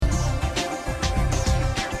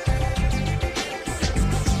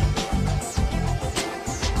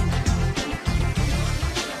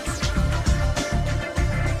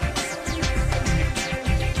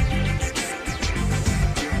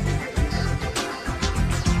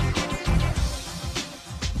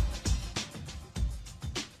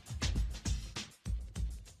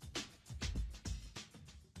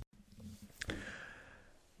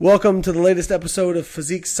Welcome to the latest episode of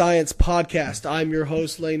Physique Science Podcast. I'm your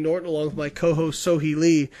host, Lane Norton, along with my co-host, Sohee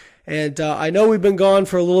Lee. And I know we've been gone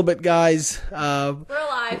for a little bit, guys. We're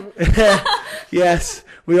alive. Yes,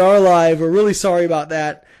 we are alive. We're really sorry about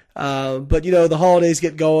that. But, you know, the holidays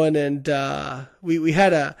get going, and I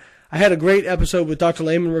had a great episode with Dr.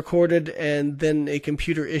 Lehman recorded, and then a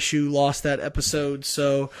computer issue lost that episode.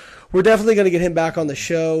 So we're definitely going to get him back on the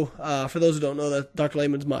show. For those who don't know, that Dr.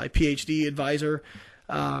 Lehman's my PhD advisor.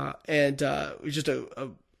 And it was just a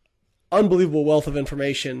unbelievable wealth of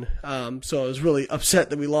information. So I was really upset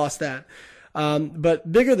that we lost that.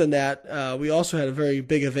 But bigger than that, we also had a very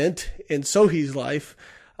big event in Sohee's life.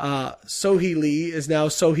 Sohee Lee is now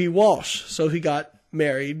Sohee Walsh. Sohee got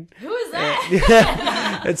married. Who is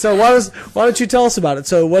that? And so why don't you tell us about it?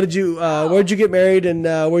 So where did you get married, and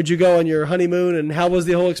where'd you go on your honeymoon, and how was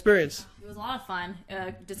the whole experience? It was a lot of fun.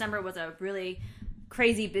 December was a really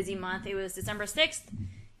crazy busy month. It was December 6th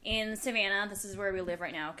in Savannah. This is where we live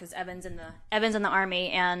right now because Evan's in the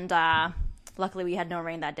Army, and luckily we had no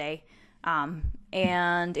rain that day.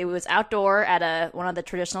 And it was outdoor at one of the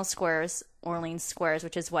traditional squares, Orleans Squares,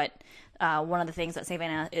 which is what one of the things that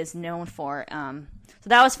Savannah is known for. So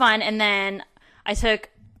that was fun. And then I took,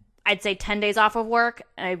 I'd say, 10 days off of work.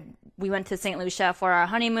 We went to St. Lucia for our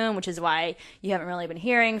honeymoon, which is why you haven't really been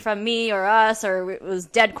hearing from me or us, or it was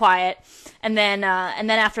dead quiet. And then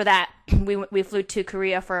after that, we flew to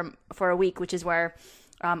Korea for a week, which is where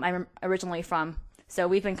I'm originally from. So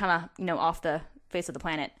we've been kind of off the face of the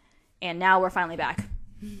planet, and now we're finally back.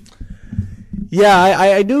 Yeah,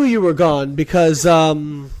 I knew you were gone because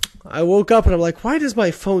I woke up and I'm like, why does my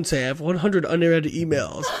phone say I have 100 unread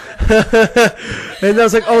emails? And I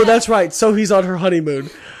was like, oh, that's right. So he's on her honeymoon.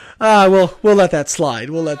 We'll let that slide.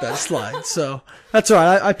 So that's all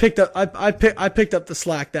right. I picked up the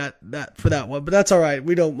slack that for that one, but that's all right.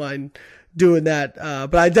 We don't mind doing that.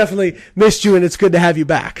 But I definitely missed you, and it's good to have you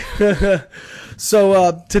back. So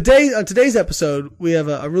on today's episode, we have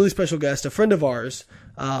a really special guest, a friend of ours,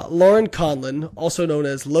 Lauren Conlon, also known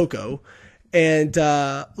as Loco. And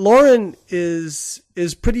Lauren is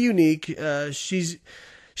pretty unique. She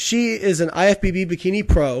is an IFBB bikini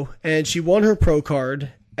pro, and she won her pro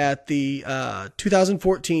card at the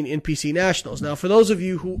 2014 NPC Nationals. Now, for those of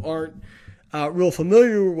you who aren't real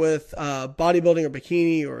familiar with bodybuilding or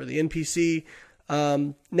bikini or the NPC,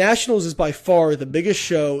 Nationals is by far the biggest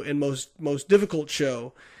show and most difficult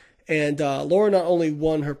show. And Lauren not only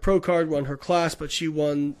won her pro card, won her class, but she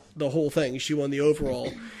won the whole thing. She won the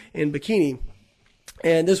overall in bikini.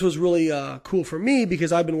 And this was really cool for me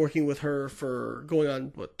because I've been working with her for going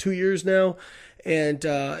on 2 years now, and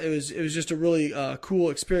it was just a really cool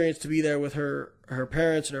experience to be there with her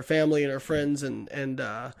parents and her family and her friends, and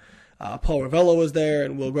Paul Ravello was there,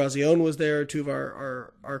 and Will Grazione was there, two of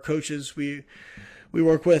our coaches we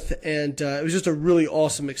work with, and it was just a really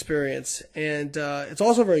awesome experience. And it's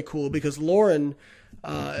also very cool because Lauren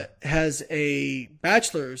has a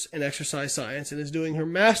bachelor's in exercise science and is doing her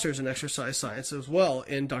master's in exercise science as well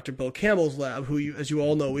in Dr. Bill Campbell's lab, who, as you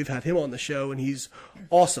all know, we've had him on the show, and he's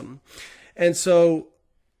awesome. And so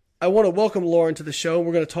I want to welcome Lauren to the show.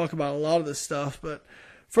 We're going to talk about a lot of this stuff, but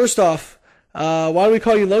first off, why do we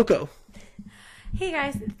call you Loco? Hey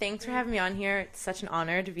guys, thanks for having me on here. It's such an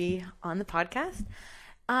honor to be on the podcast.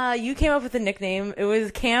 You came up with a nickname.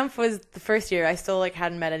 Camp was the first year. I still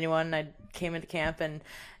hadn't met anyone. I came into camp and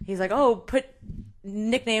he's like, oh, put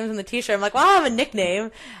nicknames on the t-shirt. I'm like, well, I have a nickname.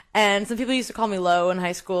 And some people used to call me Lo in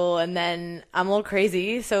high school, and then I'm a little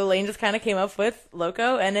crazy, so Lane just kind of came up with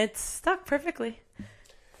Loco, and it's stuck perfectly.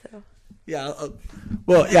 So yeah,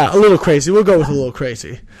 a little crazy. We'll go with a little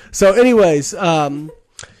crazy. So anyways,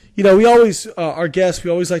 we always our guests, we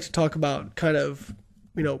always like to talk about kind of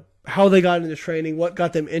how they got into training, what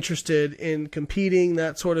got them interested in competing,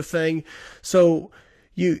 that sort of thing. So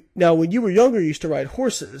when you were younger, you used to ride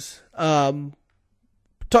horses.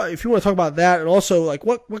 If you want to talk about that, and also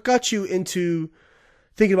what got you into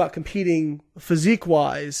thinking about competing physique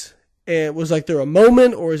wise, and was there a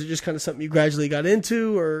moment, or is it just kind of something you gradually got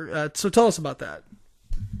into, or so tell us about that.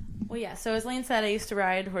 Well, yeah. So as Lane said, I used to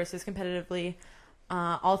ride horses competitively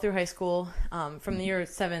all through high school, from the year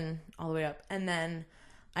 7 all the way up, and then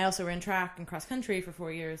I also ran track and cross country for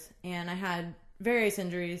 4 years, and I had various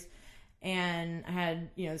injuries. And I had,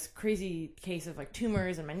 this crazy case of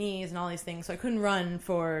tumors in my knees and all these things. So I couldn't run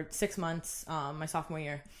for 6 months my sophomore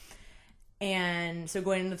year. And so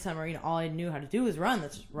going into the summer, all I knew how to do was run.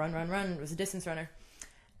 Let's just run. I was a distance runner.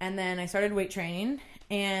 And then I started weight training.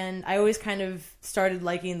 And I always kind of started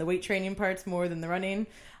liking the weight training parts more than the running.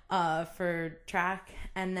 for track.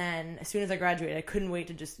 And then as soon as I graduated, I couldn't wait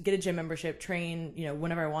to just get a gym membership, train,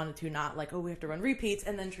 whenever I wanted to, not like, oh, we have to run repeats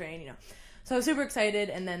and then train. So I was super excited.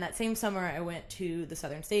 And then that same summer I went to the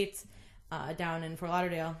Southern States, down in Fort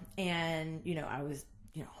Lauderdale. And, I was,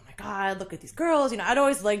 oh my God, look at these girls. I'd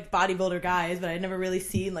always liked bodybuilder guys, but I'd never really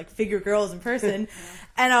seen like figure girls in person.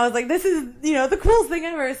 And I was like, this is, the coolest thing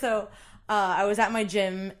ever. So I was at my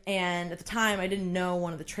gym, and at the time I didn't know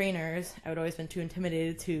one of the trainers. I would always been too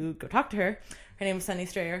intimidated to go talk to her. Her name was Sunny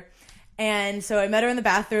Strayer. And so I met her in the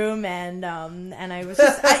bathroom, and I was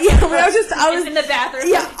just, I was in the bathroom.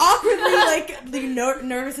 Yeah, awkwardly, like,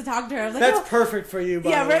 nervous to talk to her. I was like, That's perfect for you, by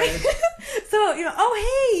the right? way. So,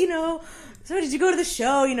 oh, hey, so did you go to the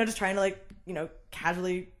show? Just trying to, like,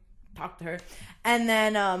 casually talk to her. And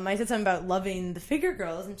then I said something about loving the figure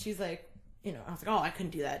girls, and she's like, I was like, oh, I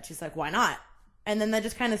couldn't do that. She's like, why not? And then that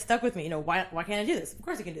just kind of stuck with me. Why can't I do this? Of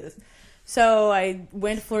course I can do this. So I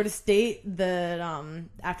went to Florida State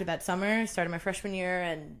after that summer, started my freshman year,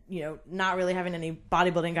 and, not really having any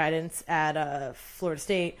bodybuilding guidance at Florida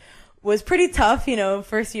State was pretty tough,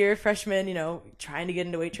 first year freshman, trying to get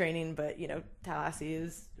into weight training, but, Tallahassee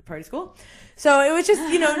is a party school. So it was just,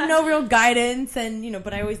 no real guidance, and,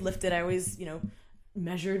 but I always lifted. I always,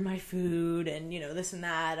 measured my food and, this and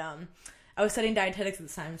that. I was studying dietetics at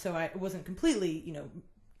the time, so I wasn't completely,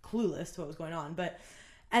 clueless to what was going on,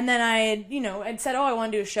 and then I'd said, oh, I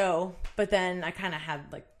want to do a show, but then I kind of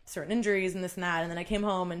had like certain injuries and this and that. And then I came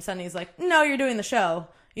home and Sunny's like, no, you're doing the show.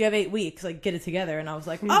 You have 8 weeks, like get it together. And I was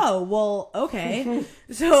like, oh, well, okay.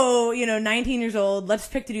 So, 19 years old, let's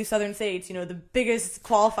pick to do Southern States, the biggest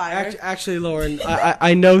qualifier. Actually, Lauren,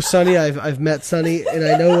 I know Sunny. I've met Sunny, and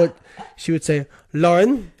I know what she would say.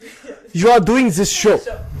 Lauren, you are doing this show.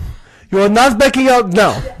 You are not backing out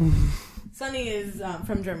now. Sunny is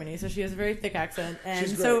from Germany, so she has a very thick accent, and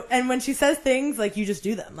She's so great. and when she says things, like you just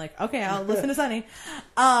do them. Like, okay, I'll listen to Sunny.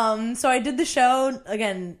 So I did the show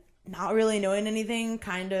again, not really knowing anything.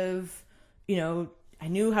 Kind of, I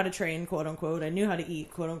knew how to train, quote unquote. I knew how to eat,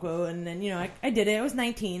 quote unquote, and then I did it. I was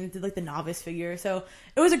 19, did like the novice figure, so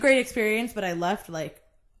it was a great experience. But I left like,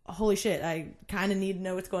 holy shit, I kind of need to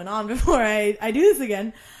know what's going on before I do this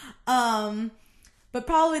again. But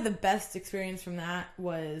probably the best experience from that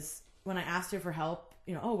was when I asked her for help,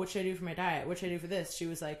 oh, what should I do for my diet? What should I do for this? She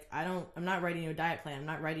was like, I'm not writing you a diet plan. I'm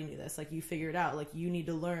not writing you this. Like, you figure it out. Like, you need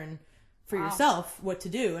to learn for yourself what to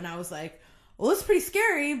do. And I was like, well, it's pretty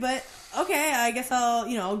scary, but okay, I guess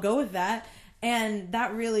I'll go with that. And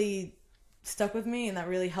that really stuck with me, and that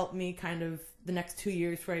really helped me kind of the next 2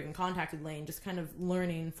 years before I even contacted Lane, just kind of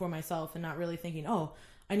learning for myself and not really thinking, oh,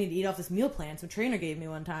 I need to eat off this meal plan some trainer gave me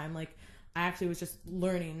one time. Like, I actually was just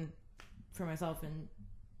learning for myself and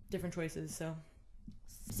different choices.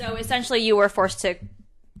 So essentially you were forced to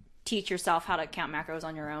teach yourself how to count macros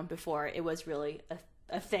on your own before it was really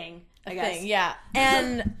a thing, I guess. Yeah.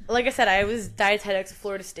 And like I said, I was dietetics at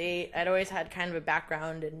Florida State. I'd always had kind of a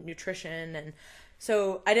background in nutrition, and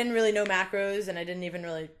so I didn't really know macros, and I didn't even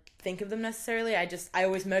really think of them necessarily. I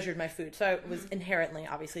always measured my food, so I was inherently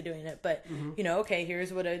obviously doing it. But okay,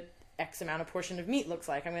 here's what a X amount of portion of meat looks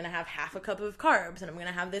like. I'm going to have half a cup of carbs, and I'm going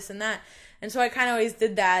to have this and that. And so I kind of always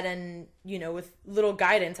did that, and, with little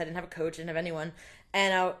guidance. I didn't have a coach, didn't have anyone.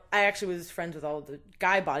 And I actually was friends with all the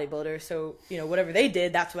guy bodybuilders. So, whatever they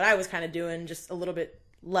did, that's what I was kind of doing, just a little bit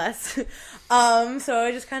less. So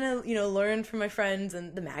I just kind of, learned from my friends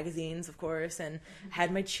and the magazines, of course, and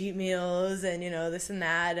had my cheat meals and, this and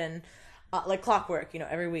that. And like clockwork,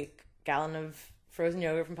 every week, gallon of frozen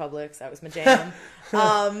yogurt from Publix. That was my jam.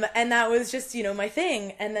 And that was just, my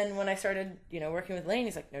thing. And then when I started, working with Lane,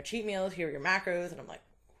 he's like, no cheat meals. Here are your macros. And I'm like,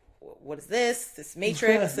 what is this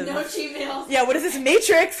matrix? No cheat meals. Yeah, what is this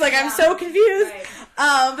matrix? Like, I'm so confused. Right.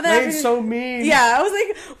 But then Lane's so mean. Yeah, I was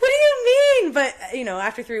like, what do you mean? But,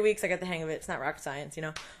 after 3 weeks, I got the hang of it. It's not rocket science,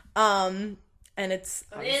 And it's...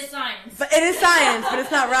 But it is science. But it is science, but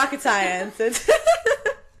it's not rocket science. It's...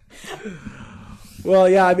 Well,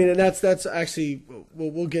 yeah, I mean, and that's actually,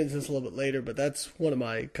 we'll get into this a little bit later, but that's one of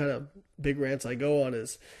my kind of big rants I go on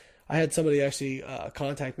is I had somebody actually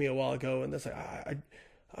contact me a while ago, and that's like,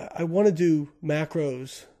 I want to do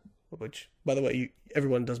macros, which, by the way,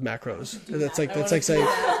 everyone does macros. That's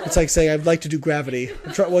like saying I'd like to do gravity.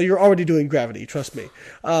 Well, you're already doing gravity, trust me.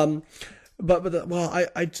 I don't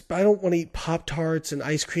want to eat Pop-Tarts and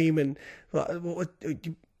ice cream and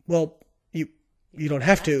you don't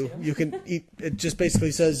have to. You can eat. It just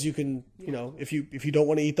basically says you can. If you don't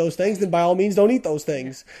want to eat those things, then by all means don't eat those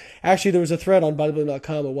things. Actually, there was a thread on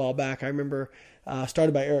bodybuilding.com a while back. I remember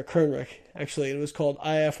started by Eric Kernrich actually, and it was called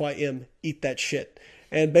IFYM, Eat That Shit.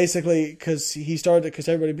 And basically, because he started it, because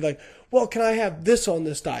everybody would be like, well, can I have this on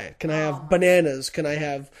this diet? Can I have bananas? Can I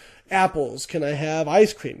have apples? Can I have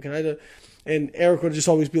ice cream? Can I do... And Eric would just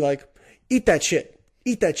always be like, eat that shit.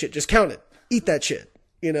 Eat that shit. Just count it. Eat that shit.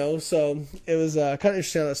 You know, so it was kind of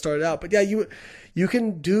interesting how that started out. But yeah, you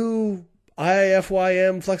can do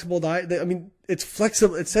IFYM flexible diet. I mean, it's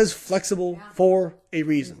flexible. It says flexible for a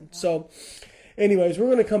reason. So anyways, we're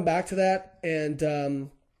going to come back to that and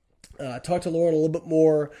talk to Lauren a little bit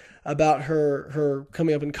more about her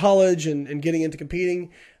coming up in college and getting into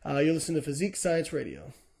competing. You're listening to Physique Science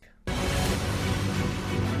Radio.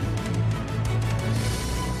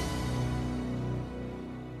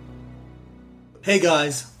 Hey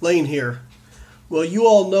guys, Lane here. Well, you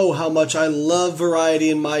all know how much I love variety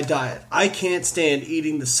in my diet. I can't stand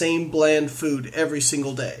eating the same bland food every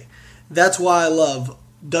single day. That's why I love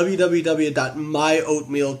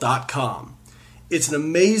www.myoatmeal.com. It's an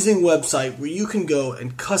amazing website where you can go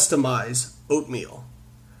and customize oatmeal.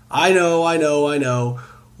 I know.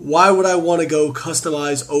 Why would I want to go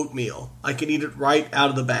customize oatmeal? I can eat it right out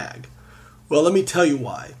of the bag. Well, let me tell you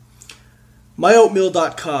why.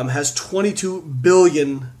 MyOatmeal.com has 22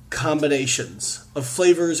 billion combinations of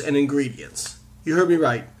flavors and ingredients. You heard me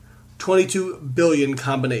right. 22 billion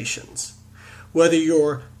combinations. Whether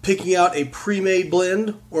you're picking out a pre-made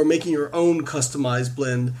blend or making your own customized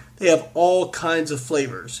blend, they have all kinds of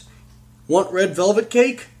flavors. Want red velvet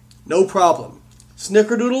cake? No problem.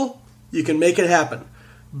 Snickerdoodle? You can make it happen.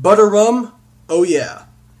 Butter rum? Oh yeah.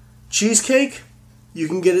 Cheesecake? You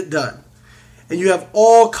can get it done. And you have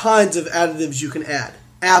all kinds of additives you can add.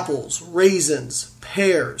 Apples, raisins,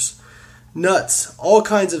 pears, nuts, all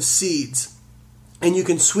kinds of seeds. And you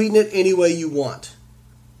can sweeten it any way you want.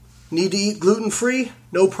 Need to eat gluten-free?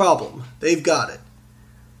 No problem. They've got it.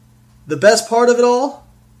 The best part of it all?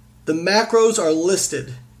 The macros are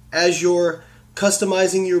listed as you're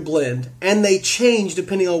customizing your blend, and they change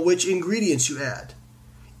depending on which ingredients you add.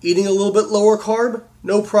 Eating a little bit lower carb?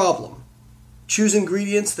 No problem. Choose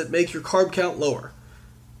ingredients that make your carb count lower.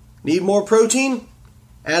 Need more protein?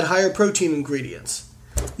 Add higher protein ingredients.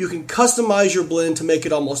 You can customize your blend to make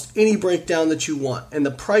it almost any breakdown that you want, and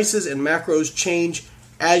the prices and macros change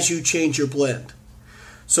as you change your blend.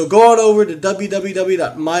 So go on over to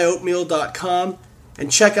www.myoatmeal.com and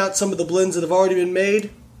check out some of the blends that have already been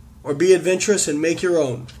made, or be adventurous and make your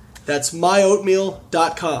own. That's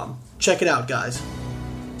myoatmeal.com. Check it out, guys.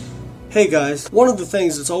 Hey guys, one of the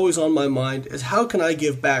things that's always on my mind is how can I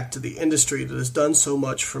give back to the industry that has done so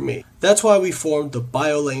much for me? That's why we formed the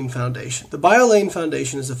BioLane Foundation. The BioLane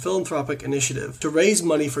Foundation is a philanthropic initiative to raise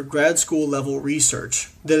money for grad school level research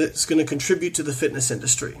that is going to contribute to the fitness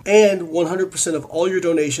industry. And 100% of all your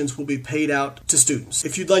donations will be paid out to students.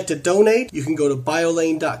 If you'd like to donate, you can go to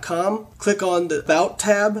biolane.com, click on the About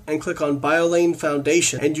tab, and click on BioLane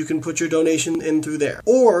Foundation, and you can put your donation in through there.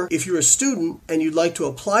 Or if you're a student and you'd like to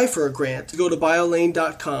apply for a grant, go to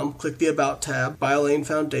biolane.com, click the About tab, BioLane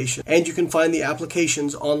Foundation, and you can find the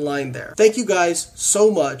applications online there. Thank you guys so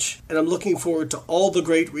much, and I'm looking forward to all the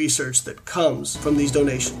great research that comes from these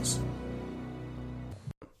donations.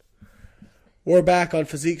 We're back on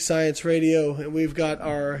Physique Science Radio, and we've got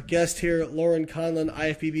our guest here, Lauren Conlon,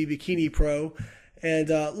 IFBB Bikini Pro. And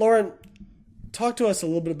Lauren, talk to us a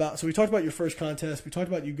little bit about, so we talked about your first contest, we talked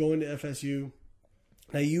about you going to FSU.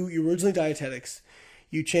 Now you were originally dietetics,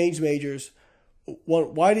 you changed majors.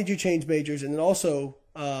 Why did you change majors? And then also,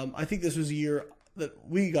 I think this was a year that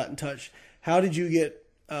we got in touch. How did you get,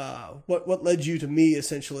 what led you to me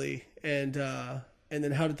essentially, and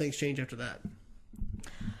then how did things change after that?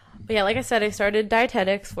 But yeah, like I said, I started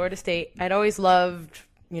dietetics, Florida State. I'd always loved,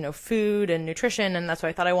 food and nutrition, and that's what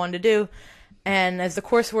I thought I wanted to do. And as the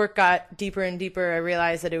coursework got deeper and deeper, I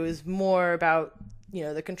realized that it was more about,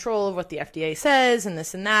 the control of what the FDA says and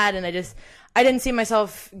this and that. And I didn't see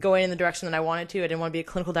myself going in the direction that I wanted to. I didn't want to be a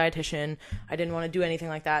clinical dietitian. I didn't want to do anything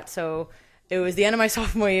like that. So it was the end of my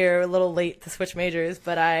sophomore year, a little late to switch majors,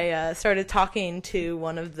 but I started talking to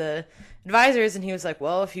one of the advisors, and he was like,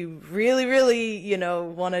 well, if you really, really,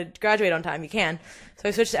 want to graduate on time, you can. So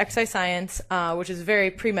I switched to exercise science, which is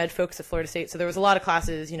very pre-med focused at Florida State. So there was a lot of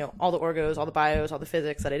classes, all the orgos, all the bios, all the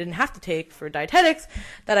physics that I didn't have to take for dietetics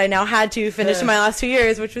that I now had to finish in my last 2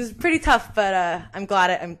 years, which was pretty tough, but I'm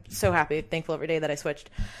glad. I'm so happy, thankful every day that I switched.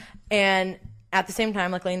 And at the same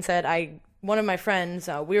time, like Lane said, one of my friends,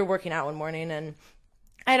 we were working out one morning, and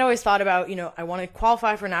I had always thought about, I want to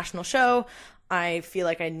qualify for a national show. I feel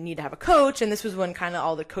like I need to have a coach. And this was when kind of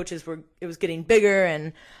all the coaches it was getting bigger,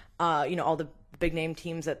 and, all the big name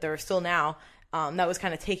teams that there are still now, that was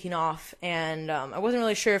kind of taking off. And I wasn't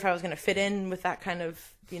really sure if I was going to fit in with that kind of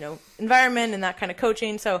environment and that kind of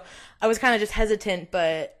coaching. So I was kind of just hesitant,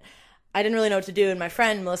 but I didn't really know what to do. And my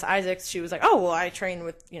friend, Melissa Isaacs, she was like, oh, well, I train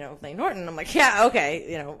with, Lane Norton. I'm like, yeah,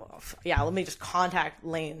 okay. Let me just contact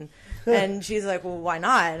Lane. And she's like, well, why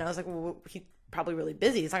not? And I was like, well, he's probably really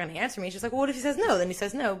busy. He's not going to answer me. She's like, well, what if he says no? Then he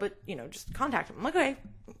says no, but, just contact him. I'm like, okay,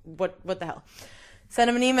 what the hell? Sent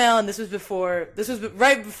him an email, and this was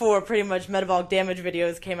right before pretty much metabolic damage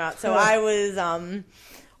videos came out. So I was,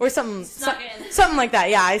 or something like that.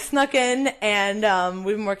 Yeah, I snuck in, and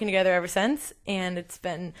we've been working together ever since. And it's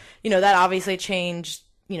been, that obviously changed,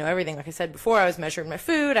 everything. Like I said before, I was measuring my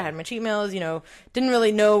food. I had my cheat meals. Didn't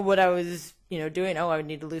really know what I was, doing. Oh, I would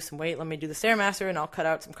need to lose some weight. Let me do the Stairmaster, and I'll cut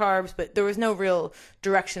out some carbs. But there was no real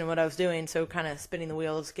direction in what I was doing. So kind of spinning the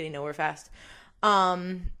wheels, getting nowhere fast.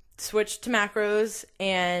 Switched to macros,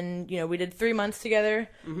 and we did 3 months together.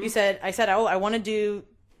 Mm-hmm. I said, oh, I want to do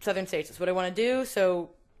Southern States. That's what I want to do.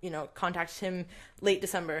 So contacted him late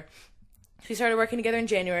December. So we started working together in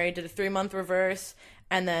January, did a 3-month reverse,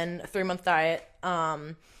 and then a 3-month diet.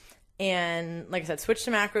 And like I said, switched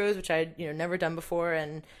to macros, which I'd never done before.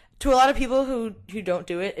 And to a lot of people who don't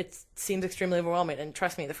do it, it seems extremely overwhelming. And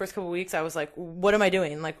trust me, the first couple of weeks, I was like, what am I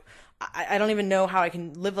doing? Like, I don't even know how I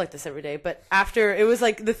can live like this every day. But after, it was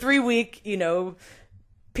like the 3-week,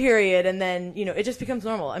 period, and then it just becomes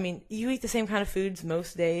normal. I mean, you eat the same kind of foods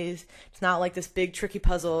most days. It's not like this big tricky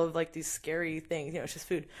puzzle of like these scary things. It's just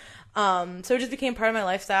food. So it just became part of my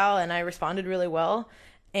lifestyle, and I responded really well,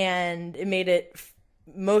 and it made it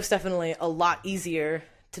most definitely a lot easier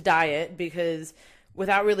to diet, because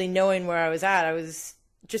without really knowing where I was at, I was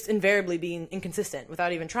just invariably being inconsistent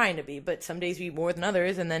without even trying to be. But some days you eat more than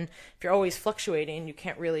others, and then if you're always fluctuating, you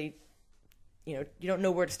can't really you don't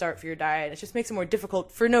know where to start for your diet. It just makes it more difficult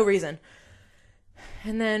for no reason.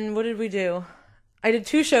 And then what did we do? I did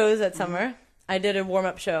 2 shows that summer. I did a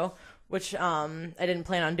warm-up show, which I didn't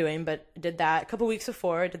plan on doing, but I did that a couple weeks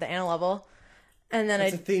before. I did the Anna level. And then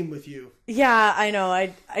That's a theme with you. Yeah, I know.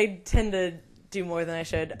 I tend to do more than I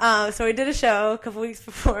should. So I did a show a couple weeks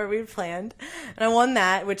before we planned, and I won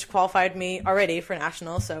that, which qualified me already for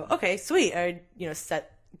national. So, okay, sweet. I,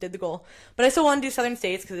 did the goal, but I still want to do Southern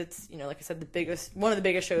States because it's, like I said, one of the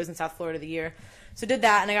biggest shows in South Florida of the year. So did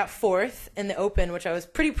that, and I got 4th in the Open, which I was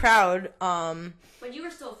pretty proud. But you were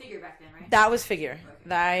still figure back then, right? That was figure.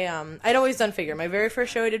 Okay. I'd always done figure. My very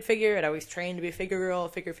first show I did figure. I'd always trained to be a figure girl,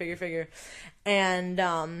 figure.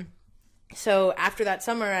 And so after that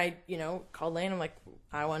summer, I called Lane. I'm like,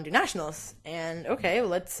 I want to do nationals, and okay, well,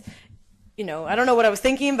 let's. I don't know what I was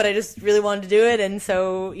thinking, but I just really wanted to do it, and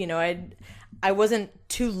so I wasn't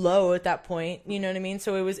too low at that point, you know what I mean?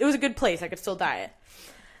 So it was a good place. I could still diet.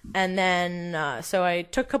 And then, so I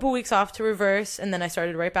took a couple weeks off to reverse, and then I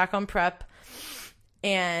started right back on prep,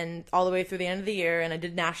 and all the way through the end of the year, and I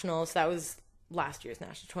did nationals. That was last year's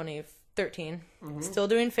national, 2013. Mm-hmm. Still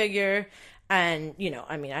doing figure, and,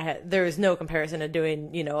 there was no comparison to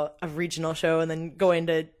doing, a regional show and then going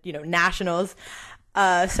to, nationals.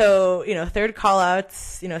 So, 3rd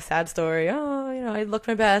call-outs, sad story. Oh, I looked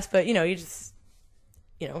my best, but, you just,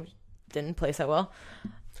 didn't place that well.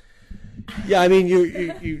 Yeah, I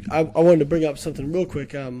mean, I wanted to bring up something real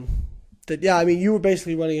quick. You were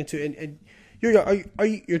basically running into, and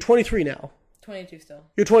you're 23 now. 22 still.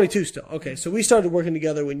 You're 22 still. Okay, so we started working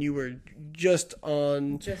together when you were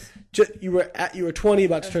you were 20,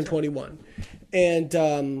 about to turn 21, and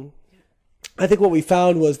I think what we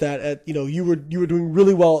found was that you were doing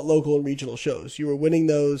really well at local and regional shows. You were winning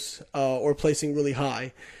those or placing really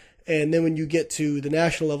high. And then when you get to the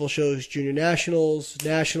national level shows, junior nationals,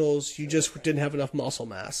 you just didn't have enough muscle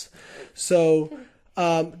mass. So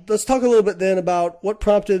let's talk a little bit then about what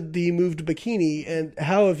prompted the move to bikini, and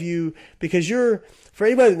how have you, because for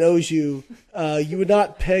anybody that knows you, you would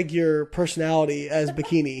not peg your personality as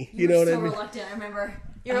bikini. You know what I mean? Reluctant. I remember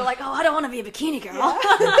you were like, oh, I don't want to be a bikini girl.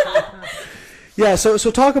 Yeah, so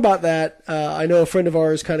talk about that. I know a friend of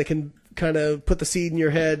ours kind of put the seed in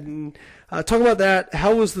your head, and talk about that.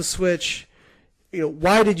 How was the switch?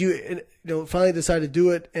 Why did you finally decide to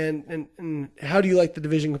do it, and how do you like the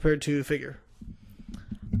division compared to figure?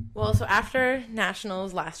 Well, so after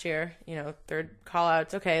nationals last year, 3rd call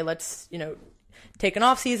outs, okay, let's, take an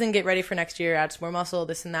off season, get ready for next year, add some more muscle,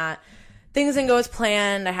 this and that. Things didn't go as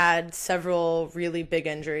planned. I had several really big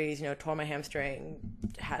injuries, tore my hamstring,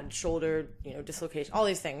 had shoulder, dislocation, all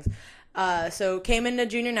these things. So came into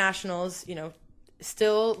junior nationals,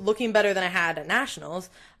 still looking better than I had at nationals,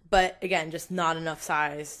 But again, just not enough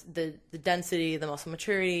size. The density, the muscle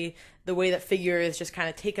maturity, the way that figure is just kind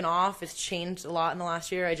of taken off. It's changed a lot in the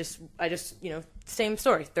last year. I just same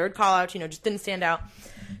story. Third call out, just didn't stand out.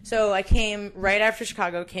 So I came right after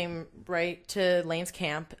Chicago, came right to Lane's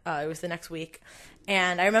camp. It was the next week.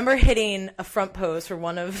 And I remember hitting a front pose for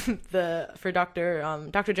for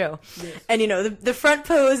Dr. Joe. Yes. And, the front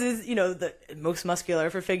pose is, the most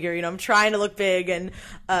muscular for figure. I'm trying to look big. And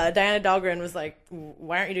Diana Dahlgren was like,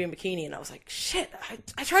 why aren't you doing bikini? And I was like, shit,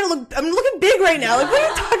 I try to look, I'm looking big right now. Like, what are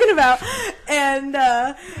you talking about?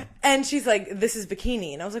 And she's like, this is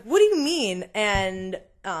bikini. And I was like, what do you mean? And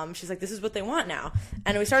she's like, this is what they want now.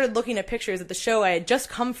 And we started looking at pictures at the show I had just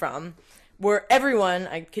come from, where everyone,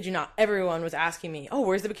 I kid you not, everyone was asking me, oh,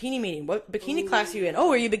 where's the bikini meeting? What bikini class are you in? Oh,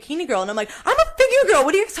 are you a bikini girl? And I'm like, I'm a figure girl.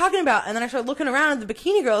 What are you guys talking about? And then I started looking around at the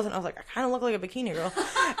bikini girls, and I was like, I kind of look like a bikini girl.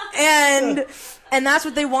 and that's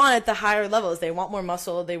what they want at the higher levels. They want more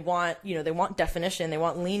muscle. They want, they want definition. They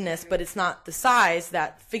want leanness, but it's not the size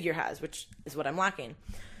that figure has, which is what I'm lacking.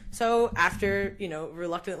 So after,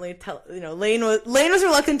 reluctantly Lane was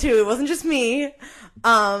reluctant too. It wasn't just me.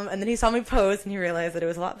 And then he saw me pose and he realized that it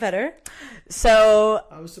was a lot better. So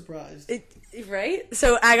I was surprised. Right?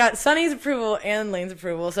 So I got Sunny's approval and Lane's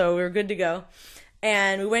approval, so we were good to go.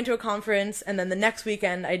 And we went to a conference, and then the next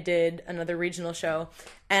weekend I did another regional show,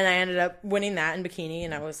 and I ended up winning that in bikini,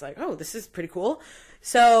 and I was like, oh, this is pretty cool.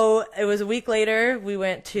 So it was a week later, we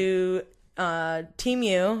went to Team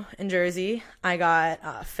U in Jersey. I got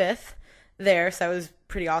 5th there, so that was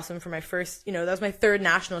pretty awesome for my first, that was my 3rd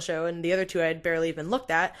national show, and the other 2 I had barely even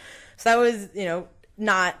looked at. So that was,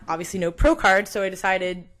 not, obviously no pro card, so I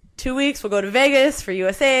decided 2 weeks, we'll go to Vegas for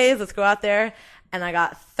USAs, let's go out there, and I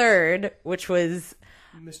got 3rd, which was...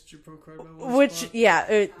 You missed your pro card by one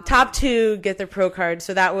spot. Top 2 get their pro card,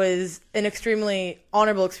 so that was an extremely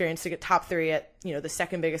honorable experience to get top 3 at, the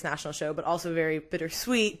second biggest national show, but also very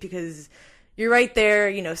bittersweet because you're right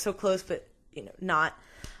there, so close, but, not.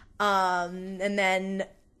 And then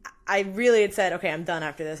I really had said, okay, I'm done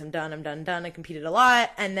after this. I'm done. I competed a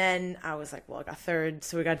lot. And then I was like, well, I got 3rd,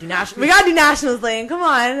 so we got to do nationals, Lane. Come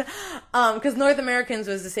on. Because North Americans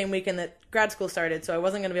was the same weekend that grad school started, so I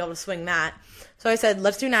wasn't going to be able to swing that. So I said,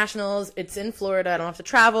 let's do nationals. It's in Florida. I don't have to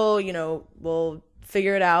travel. We'll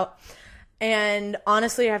figure it out. And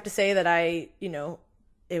honestly, I have to say that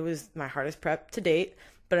it was my hardest prep to date,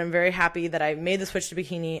 but I'm very happy that I made the switch to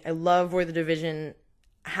bikini. I love where the division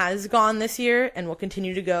has gone this year and will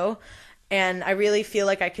continue to go. And I really feel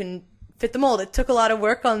like I can fit the mold. It took a lot of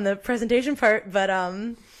work on the presentation part, but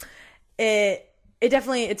it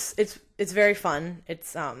definitely it's very fun.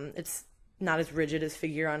 It's not as rigid as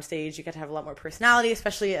figure on stage. You get to have a lot more personality,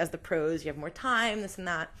 especially as the pros. You have more time, this and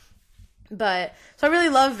that. But so I really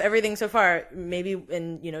love everything so far. Maybe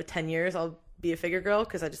in 10 years I'll be a figure girl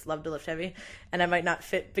because I just love to lift heavy, and I might not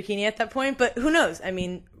fit bikini at that point. But who knows? I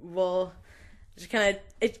mean, we'll just kind of,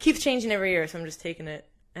 it keeps changing every year, so I'm just taking it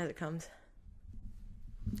as it comes.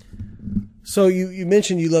 So you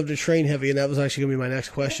mentioned you love to train heavy, and that was actually going to be my next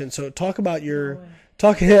question. So talk about your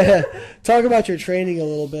talk about your training a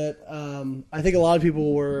little bit. I think a lot of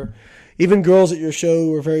people were, even girls at your show,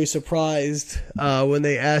 were very surprised when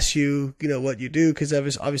they asked you, what you do, because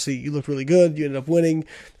obviously you look really good. You ended up winning.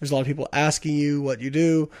 There's a lot of people asking you what you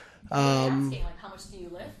do. Asking, like, how much do you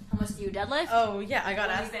lift? How much do you deadlift? Oh yeah, I got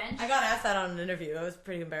asked that on an interview. I was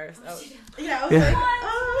pretty embarrassed. I was like,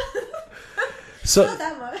 so not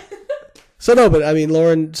that much. So no, but I mean,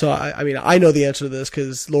 Lauren. So I know the answer to this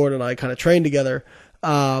because Lauren and I kind of trained together.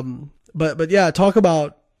 But yeah, talk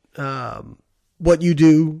about what you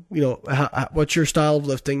do. What's your style of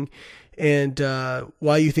lifting, and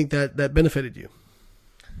why you think that benefited you.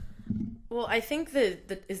 Well, I think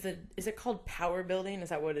is it called power building? Is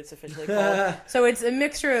that what it's officially called? So it's a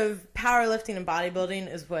mixture of powerlifting and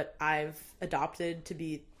bodybuilding is what I've adopted to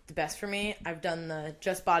be the best for me. I've done the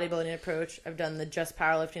just bodybuilding approach, I've done the just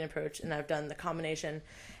powerlifting approach, and I've done the combination.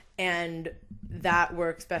 And that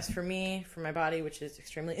works best for me, for my body, which is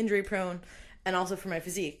extremely injury prone, and also for my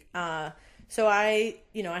physique. So I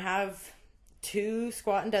have 2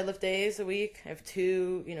 squat and deadlift days a week. I have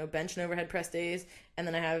 2, bench and overhead press days. And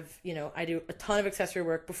then I have, I do a ton of accessory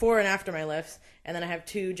work before and after my lifts. And then I have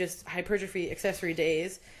 2 just hypertrophy accessory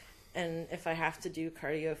days. And if I have to do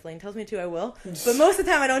cardio, if Lane tells me to, I will. But most of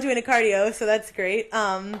the time I don't do any cardio, so that's great.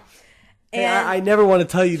 Hey, I never want to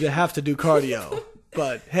tell you to have to do cardio.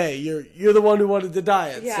 But hey, you're the one who wanted to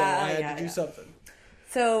diet, so I had to do something.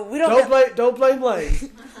 So we don't blame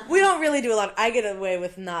Lane. We don't really do a lot. I get away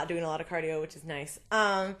with not doing a lot of cardio, which is nice.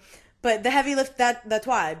 But the heavy lift, that's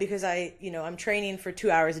why, because I'm training for 2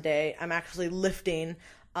 hours a day. I'm actually lifting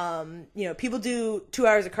People do 2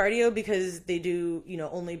 hours of cardio because they do,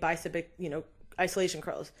 only bicep, isolation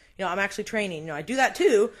curls. I'm actually training. I do that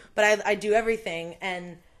too, but I do everything,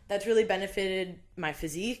 and that's really benefited my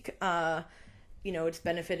physique. It's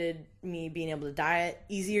benefited me being able to diet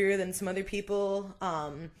easier than some other people.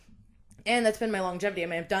 And that's been my longevity. I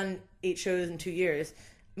mean, I've done 8 shows in 2 years.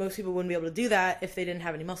 Most people wouldn't be able to do that if they didn't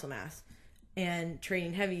have any muscle mass. And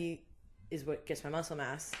training heavy is what gets my muscle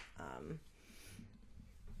mass.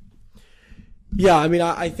 Yeah, I mean,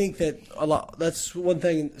 I think that a lot. That's one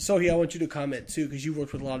thing. Sohi, I want you to comment too, because you've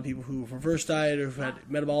worked with a lot of people who've reverse diet or who've had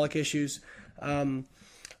metabolic issues.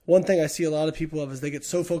 One thing I see a lot of people have is they get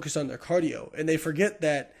so focused on their cardio and they forget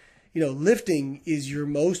that, lifting is your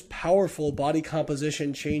most powerful body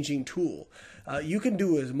composition changing tool. You can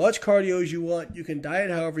do as much cardio as you want. You can diet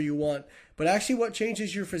however you want. But actually what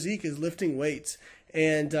changes your physique is lifting weights.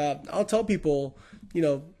 And I'll tell people,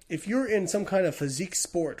 if you're in some kind of physique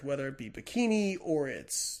sport, whether it be bikini or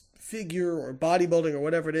it's figure or bodybuilding or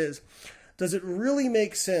whatever it is, does it really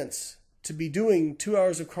make sense to be doing 2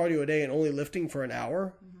 hours of cardio a day and only lifting for an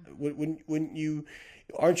hour?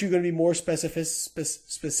 Aren't you going to be more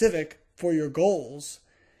specific for your goals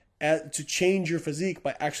to change your physique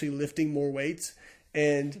by actually lifting more weights?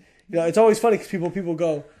 And it's always funny because people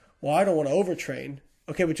go, well, I don't want to overtrain.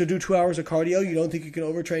 Okay, but you'll do 2 hours of cardio. You don't think you can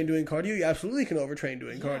overtrain doing cardio? You absolutely can overtrain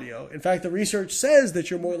doing cardio. In fact, the research says that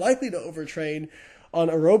you're more likely to overtrain on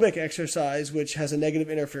aerobic exercise, which has a negative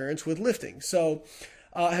interference with lifting. So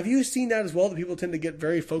have you seen that as well, that people tend to get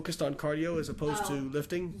very focused on cardio as opposed to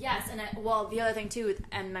lifting? Yes, and the other thing too,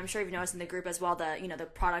 and I'm sure you've noticed in the group as well, the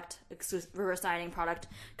product reverse dieting product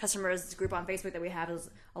customers group on Facebook that we have, is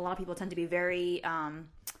a lot of people tend to be very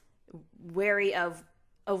wary of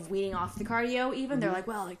weaning off the cardio. Even they're like,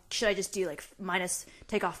 well, should I just do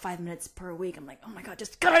take off 5 minutes per week? I'm like, oh my god,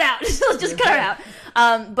 just cut it out. Just cut it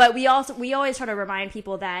out. But we always try to remind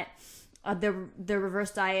people that the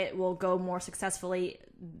reverse diet will go more successfully,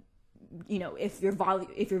 if your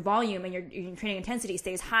volume and your training intensity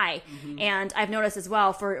stays high. And I've noticed as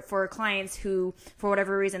well for clients who, for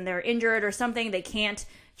whatever reason, they're injured or something, they can't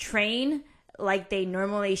train like they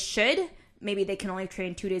normally should. Maybe they can only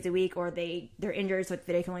train 2 days a week, or they're injured, so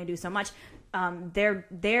they can only do so much.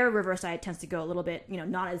 Their reverse diet tends to go a little bit,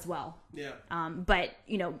 not as well. Yeah. But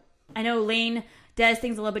I know Lane does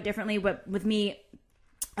things a little bit differently. But with me,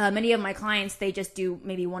 many of my clients, they just do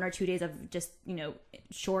maybe 1 or 2 days of just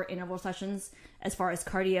short interval sessions as far as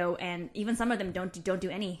cardio, and even some of them don't do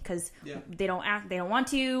any because they don't want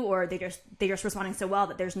to, or they're just responding so well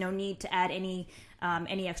that there's no need to add any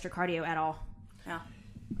extra cardio at all. Yeah.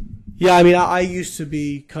 Yeah, I mean, I used to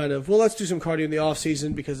be kind of, well, let's do some cardio in the off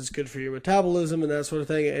season because it's good for your metabolism and that sort of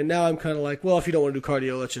thing. And now I'm kind of like, well, if you don't want to do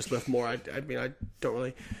cardio, let's just lift more. I mean, I don't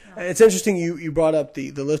really. It's interesting you brought up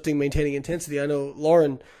the lifting, maintaining intensity. I know,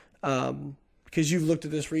 Lauren, because you've looked at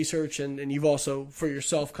this research and you've also for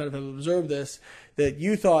yourself kind of have observed this, that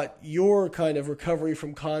you thought your kind of recovery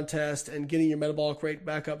from contest and getting your metabolic rate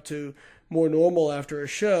back up to more normal after a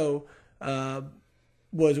show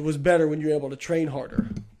was better when you were able to train harder.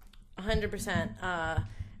 100%.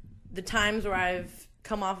 The times where I've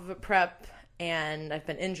come off of a prep and I've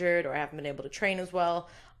been injured or I haven't been able to train as well,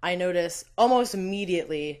 I notice almost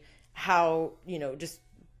immediately how, just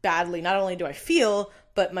badly, not only do I feel,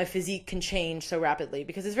 but my physique can change so rapidly,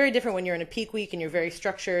 because it's very different when you're in a peak week and you're very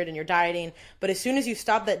structured and you're dieting. But as soon as you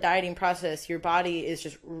stop that dieting process, your body is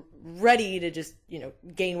just ready to just,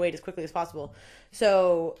 gain weight as quickly as possible.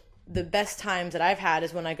 So the best times that I've had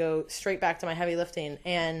is when I go straight back to my heavy lifting.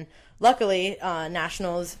 And luckily,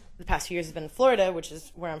 Nationals the past few years has been in Florida, which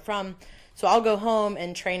is where I'm from. So I'll go home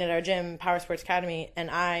and train at our gym, Power Sports Academy, and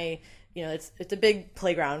it's a big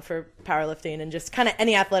playground for powerlifting and just kind of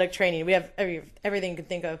any athletic training. We have everything you can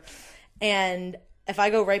think of. And if I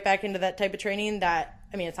go right back into that type of training,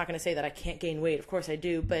 it's not going to say that I can't gain weight. Of course I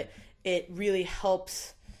do, but it really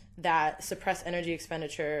helps that suppress energy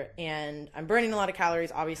expenditure, and I'm burning a lot of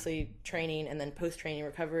calories, obviously training and then post-training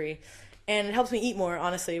recovery, and it helps me eat more,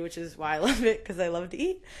 honestly, which is why I love it, because I love to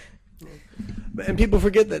eat. And people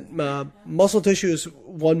forget that muscle tissue is,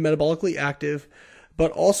 one, metabolically active,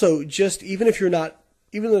 but also just even if you're not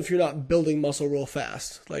building muscle real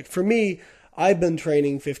fast. Like for me, I've been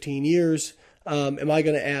training 15 years. Am I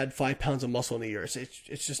going to add 5 pounds of muscle in a year?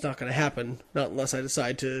 It's just not going to happen, not unless I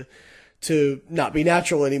decide to not be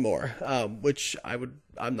natural anymore, which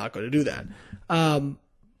I'm not going to do that.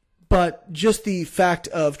 But just the fact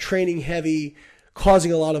of training heavy,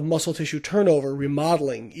 causing a lot of muscle tissue turnover,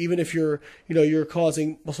 remodeling, even if you're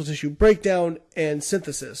causing muscle tissue breakdown and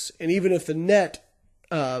synthesis. And even if the net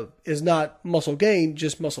is not muscle gain,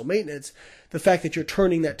 just muscle maintenance. The fact that you're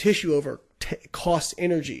turning that tissue over costs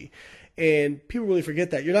energy. And people really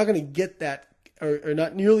forget that. You're not going to get that or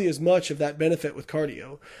not nearly as much of that benefit with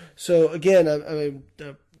cardio. So again,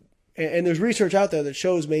 and there's research out there that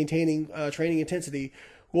shows maintaining training intensity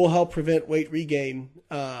will help prevent weight regain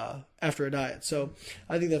after a diet. So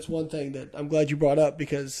I think that's one thing that I'm glad you brought up,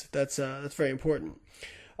 because that's very important.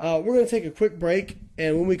 We're going to take a quick break,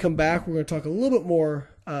 and when we come back, we're going to talk a little bit more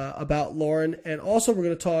about Lauren, and also we're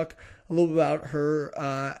going to talk a little bit about her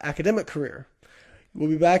academic career. We'll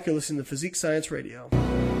be back. You're listening to Physique Science Radio.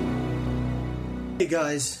 Hey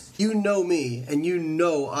guys, you know me, and you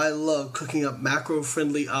know I love cooking up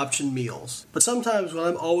macro-friendly option meals. But sometimes when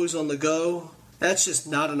I'm always on the go, that's just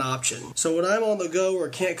not an option. So when I'm on the go or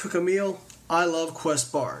can't cook a meal, I love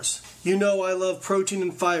Quest bars. You know I love protein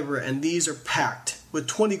and fiber, and these are packed with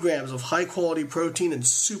 20 grams of high-quality protein and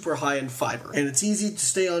super high in fiber. And it's easy to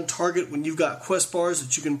stay on target when you've got Quest bars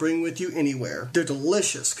that you can bring with you anywhere. They're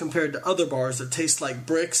delicious compared to other bars that taste like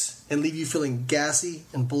bricks and leave you feeling gassy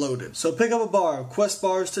and bloated. So pick up a bar of Quest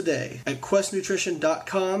bars today at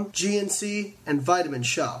questnutrition.com, GNC, and Vitamin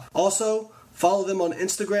Shop. Also, follow them on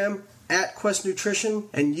Instagram at Quest Nutrition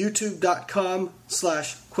and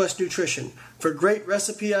youtube.com/Quest Nutrition for great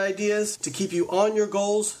recipe ideas to keep you on your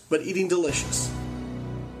goals but eating delicious.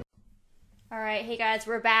 All right, hey guys,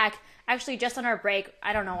 we're back. Actually, just on our break,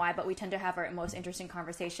 I don't know why, but we tend to have our most interesting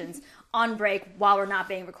conversations on break while we're not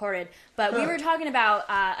being recorded. But we were talking about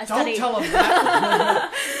a study. Don't tell them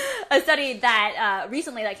that. A study that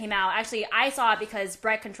recently that came out. Actually, I saw it because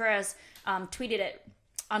Brett Contreras tweeted it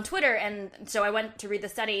on Twitter, and so I went to read the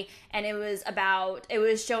study, and it was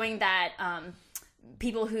showing that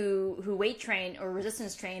people who weight train or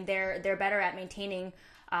resistance train, they're better at maintaining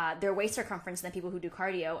their waist circumference than people who do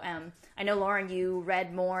cardio. I know, Lauren, you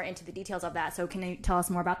read more into the details of that, so can you tell us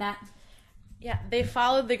more about that? Yeah, they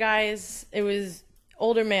followed the guys. It was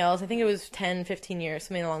older males. I think it was 10, 15 years,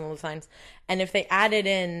 something along those lines. And if they added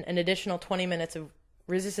in an additional 20 minutes of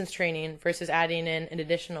resistance training versus adding in an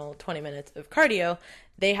additional 20 minutes of cardio,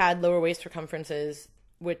 they had lower waist circumferences,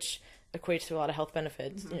 which equates to a lot of health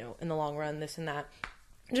benefits, in the long run, this and that.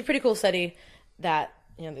 It's a pretty cool study that,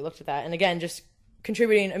 they looked at that. And again, just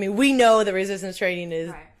contributing. I mean, we know that resistance training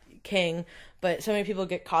is king, but so many people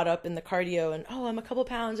get caught up in the cardio and, I'm a couple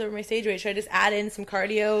pounds over my stage weight. Should I just add in some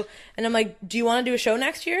cardio? And I'm like, do you want to do a show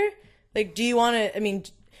next year? Like, do you want to,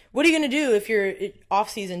 what are you going to do if you're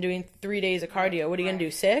off season doing 3 days of cardio? What are you going to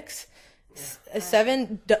do? 6?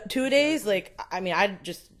 7? 2 days? Like, I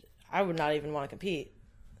would not even want to compete.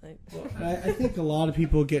 Like, I think a lot of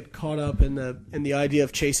people get caught up in the idea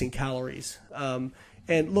of chasing calories.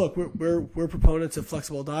 And look, we're proponents of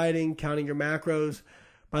flexible dieting, counting your macros.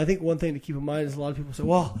 But I think one thing to keep in mind is a lot of people say,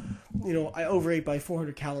 well, I overate by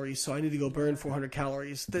 400 calories, so I need to go burn 400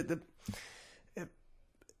 calories.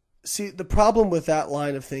 See, the problem with that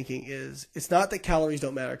line of thinking is it's not that calories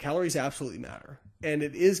don't matter. Calories absolutely matter. And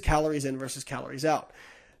it is calories in versus calories out.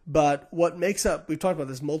 But what makes up, we've talked about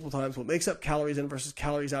this multiple times, what makes up calories in versus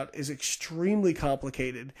calories out is extremely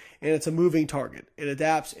complicated, and it's a moving target. It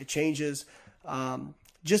adapts, it changes.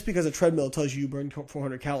 Just because a treadmill tells you burn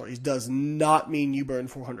 400 calories does not mean you burn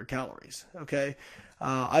 400 calories, okay?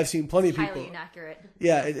 I've seen plenty of people. Highly inaccurate.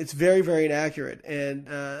 Yeah, it's very, very inaccurate. And,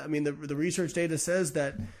 the research data says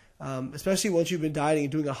that, especially once you've been dieting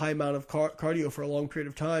and doing a high amount of cardio for a long period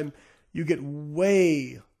of time, you get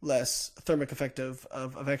way less thermic effect of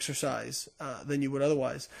exercise than you would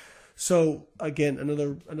otherwise. So, again,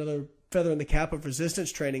 another feather in the cap of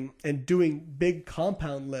resistance training and doing big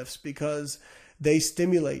compound lifts because they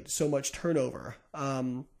stimulate so much turnover,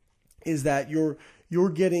 is that you're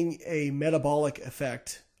getting a metabolic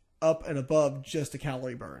effect up and above just a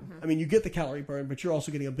calorie burn. Mm-hmm. I mean, you get the calorie burn, but you're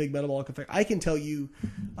also getting a big metabolic effect. I can tell you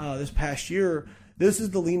this past year, this is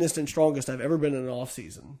the leanest and strongest I've ever been in an off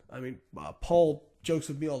season. I mean, Paul jokes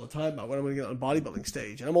with me all the time about when I'm going to get on a bodybuilding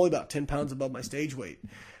stage, and I'm only about 10 pounds above my stage weight.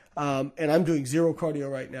 And I'm doing zero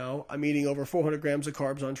cardio right now. I'm eating over 400 grams of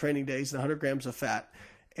carbs on training days and 100 grams of fat.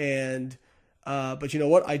 And but you know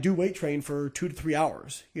what? I do weight train for 2 to 3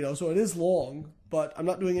 hours, so it is long, but I'm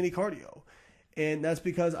not doing any cardio. And that's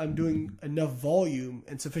because I'm doing enough volume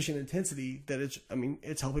and sufficient intensity that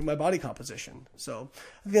it's helping my body composition. So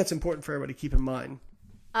I think that's important for everybody to keep in mind.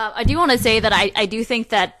 I do want to say that I do think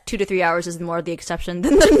that 2 to 3 hours is more the exception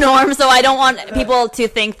than the norm. So I don't want people to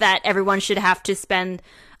think that everyone should have to spend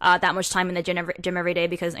that much time in the gym every day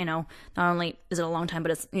because, not only is it a long time,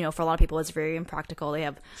 but it's, for a lot of people, it's very impractical. They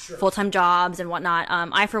have full-time jobs and whatnot.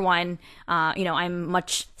 I, for one, I'm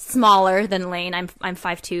much smaller than Lane. I'm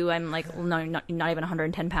 5'2". I'm like, no, not even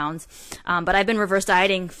 110 pounds. But I've been reverse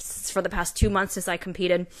dieting for the past 2 months since I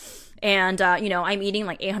competed. And, I'm eating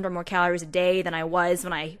like 800 more calories a day than I was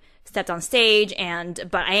when I stepped on stage.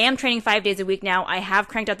 But I am training 5 days a week now. I have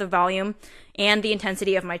cranked up the volume and the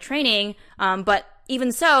intensity of my training. But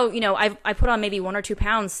even so, I put on maybe 1 or 2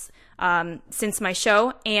 pounds, since my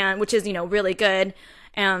show, and which is, really good.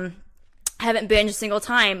 I haven't binged a single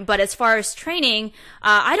time. But as far as training,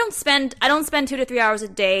 I don't spend 2 to 3 hours a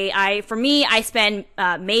day. For me, I spend,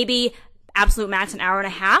 maybe absolute max an hour and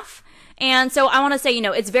a half. And so I want to say,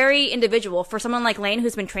 it's very individual. For someone like Lane,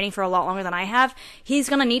 who's been training for a lot longer than I have, he's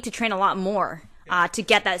going to need to train a lot more to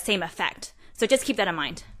get that same effect. So just keep that in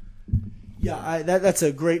mind. Yeah, that's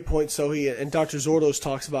a great point, Sohi. And Dr. Zordos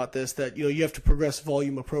talks about this, that, you have to progress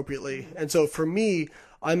volume appropriately. And so for me,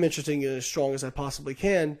 I'm interested in as strong as I possibly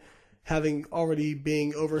can, having already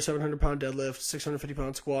being over a 700-pound deadlift,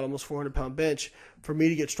 650-pound squat, almost 400-pound bench. For me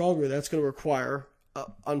to get stronger, that's going to require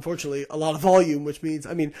unfortunately, a lot of volume, which means,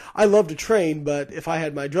 I love to train, but if I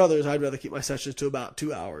had my druthers, I'd rather keep my sessions to about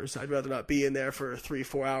 2 hours. I'd rather not be in there for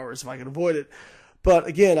 3-4 hours if I can avoid it. But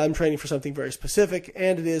again, I'm training for something very specific,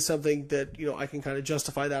 and it is something that, I can kind of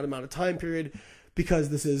justify that amount of time period because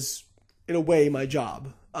this is, in a way, my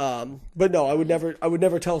job. But no, I would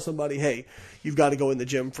never tell somebody, hey, you've got to go in the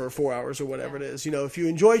gym for 4 hours or whatever it is. If you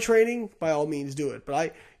enjoy training, by all means do it.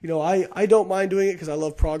 But I don't mind doing it because I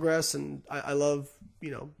love progress and I love,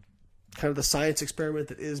 kind of the science experiment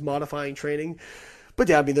that is modifying training. But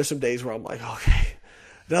yeah, there's some days where I'm like, okay,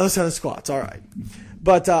 another set of squats. All right.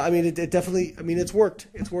 But, it definitely, it's worked.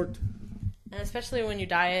 It's worked. And especially when you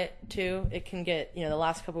diet too, it can get, the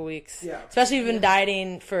last couple of weeks, especially if you've been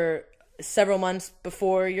dieting for several months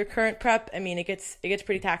before your current prep. It gets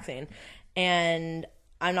pretty taxing. And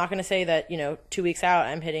I'm not going to say that, 2 weeks out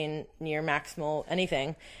I'm hitting near maximal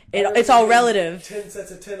anything. It's all relative. 10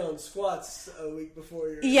 sets of 10 on squats a week before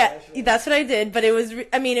your national. That's what I did. But it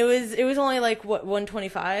was only like,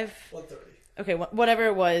 125? 130. Okay, whatever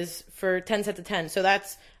it was for 10 sets of 10. So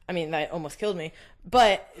that's, that almost killed me.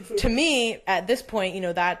 But to me, at this point,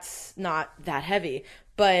 that's not that heavy.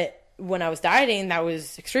 But when I was dieting, that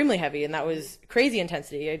was extremely heavy, and that was crazy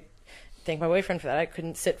intensity. I thank my boyfriend for that. I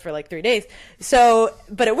couldn't sit for like 3 days. So,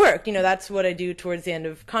 but it worked. That's what I do towards the end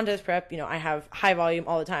of contest prep. I have high volume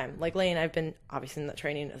all the time. Like Lane, I've been obviously not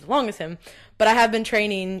training as long as him, but I have been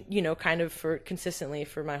training, kind of consistently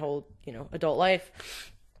for my whole, adult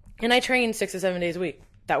life. And I train 6 to 7 days a week.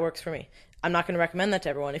 That works for me. I'm not going to recommend that to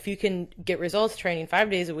everyone. If you can get results training 5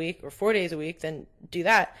 days a week or 4 days a week, then do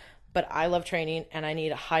that. But I love training, and I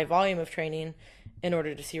need a high volume of training in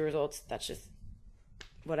order to see results. That's just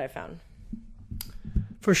what I found.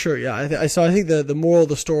 For sure, yeah. I think the moral of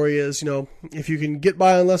the story is, if you can get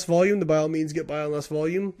by on less volume, then by all means get by on less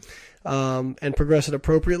volume, and progress it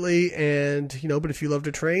appropriately. And, but if you love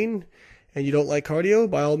to train and you don't like cardio,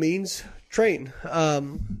 by all means train.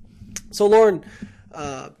 So Lauren,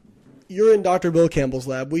 you're in Dr. Bill Campbell's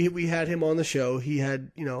lab. We had him on the show. He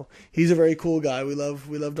had, he's a very cool guy. We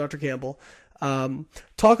love Dr. Campbell.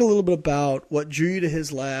 Talk a little bit about what drew you to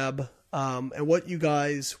his lab, and what you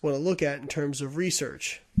guys want to look at in terms of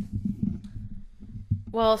research.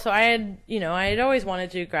 Well, so I had always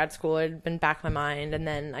wanted to do grad school. It had been back in my mind, and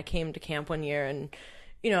then I came to camp one year, and,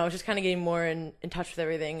 I was just kind of getting more in touch with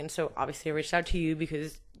everything. And so obviously I reached out to you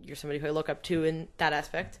because you're somebody who I look up to in that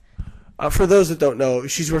aspect. For those that don't know,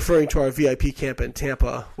 she's referring to our VIP camp in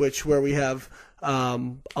Tampa, where we have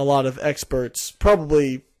a lot of experts,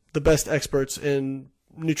 probably the best experts in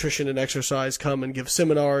nutrition and exercise, come and give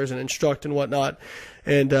seminars and instruct and whatnot.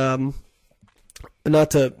 And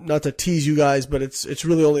not to tease you guys, but it's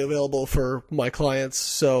really only available for my clients.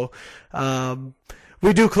 So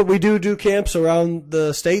we do camps around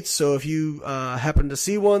the states. So if you happen to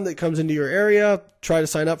see one that comes into your area, try to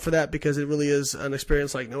sign up for that because it really is an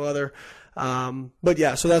experience like no other. But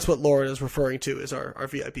yeah, so that's what Lauren is referring to is our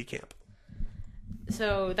VIP camp.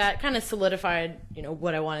 So that kind of solidified,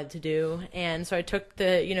 what I wanted to do. And so I took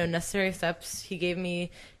the, necessary steps. He gave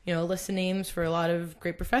me, a list of names for a lot of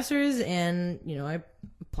great professors. And, I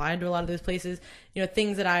applied to a lot of those places,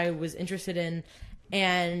 things that I was interested in.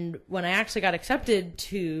 And when I actually got accepted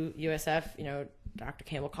to USF, Dr.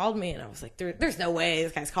 Campbell called me, and I was like, there's no way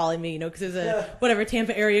this guy's calling me, because it was a whatever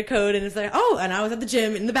Tampa area code, and it's like, and I was at the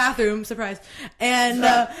gym in the bathroom, surprise.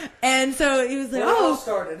 And so he was like, all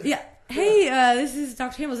started. Yeah. hey, this is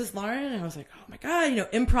Dr. Campbell, is this Lauren? And I was like, oh my God,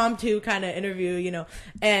 impromptu kind of interview,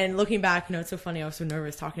 and looking back, it's so funny. I was so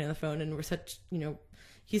nervous talking on the phone, and we're such,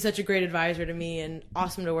 he's such a great advisor to me and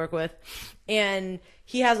awesome to work with. And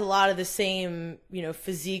he has a lot of the same,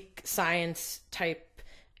 physique science type,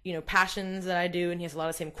 passions that I do. And he has a lot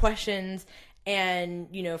of the same questions. And,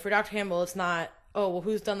 for Dr. Campbell, it's not, oh, well,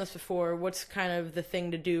 who's done this before? What's kind of the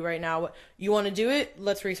thing to do right now? What, you want to do it?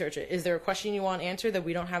 Let's research it. Is there a question you want answered that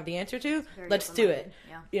we don't have the answer to? Let's do it.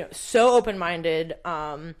 Yeah. So open-minded.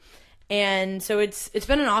 And so it's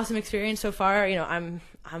been an awesome experience so far. I'm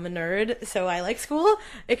a nerd, so I like school.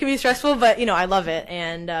 It can be stressful, but I love it.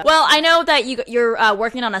 And well, I know that you're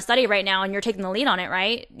working on a study right now, and you're taking the lead on it,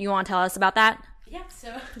 right? You want to tell us about that? Yeah.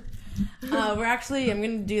 So I'm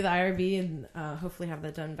going to do the IRB and hopefully have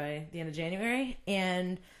that done by the end of January.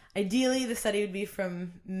 And ideally, the study would be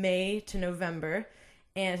from May to November,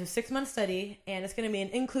 and it's a 6-month study, and it's going to be an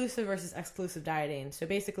inclusive versus exclusive dieting. So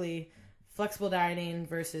basically, flexible dieting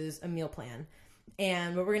versus a meal plan.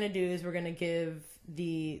 And what we're going to do is we're going to give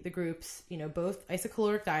the groups, both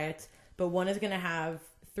isocaloric diets, but one is going to have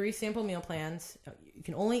 3 sample meal plans. You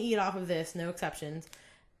can only eat off of this, no exceptions,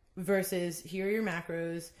 versus here are your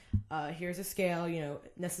macros, here's a scale,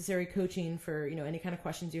 necessary coaching for, any kind of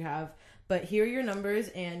questions you have, but here are your numbers,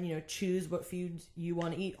 and, choose what foods you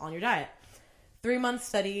want to eat on your diet. 3-month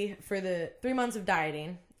study for the 3 months of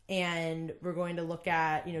dieting, and we're going to look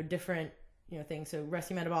at, different, things. So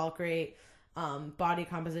resting metabolic rate, body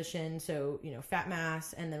composition, so, fat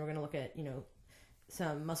mass, and then we're going to look at,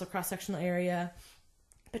 some muscle cross-sectional area,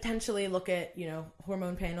 potentially look at,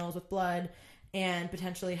 hormone panels with blood, and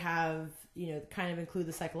potentially have, kind of include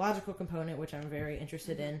the psychological component, which I'm very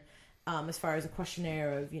interested in, as far as a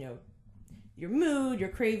questionnaire of, your mood, your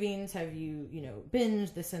cravings, have you,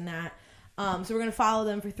 binged, this and that. So we're going to follow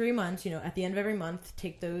them for 3 months, at the end of every month,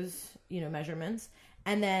 take those, measurements.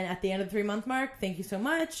 And then at the end of the 3-month mark, thank you so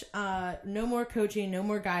much. No more coaching, no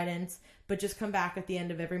more guidance, but just come back at the end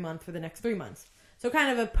of every month for the next 3 months. So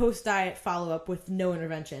kind of a post-diet follow-up with no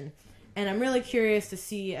intervention. And I'm really curious to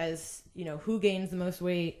see as, who gains the most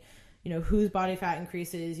weight, whose body fat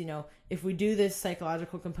increases, if we do this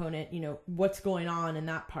psychological component, what's going on in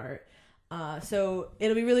that part. So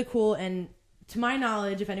it'll be really cool. And to my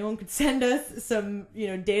knowledge, if anyone could send us some,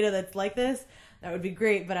 data that's like this, that would be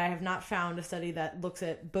great. But I have not found a study that looks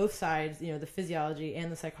at both sides, the physiology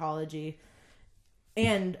and the psychology,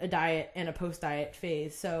 and a diet and a post-diet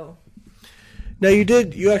phase. So now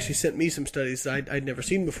you actually sent me some studies that I'd never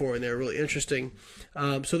seen before, and they're really interesting.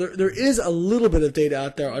 So there is a little bit of data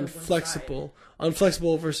out there on flexible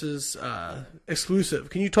versus exclusive.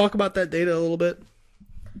 Can you talk about that data a little bit?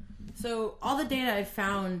 So all the data I've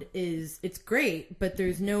found it's great, but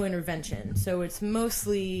there's no intervention. So it's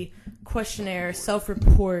mostly questionnaire,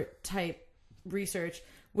 self-report type research,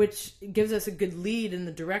 which gives us a good lead in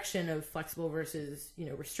the direction of flexible versus,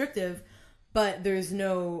 restrictive, but there's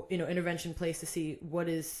no, intervention place to see what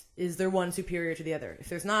is there one superior to the other. If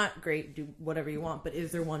there's not, great, do whatever you want, but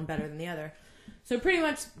is there one better than the other? So pretty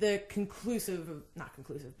much not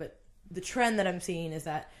conclusive, but the trend that I'm seeing is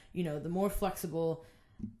that, the more flexible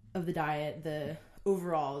of the diet, the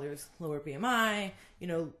overall there's lower BMI,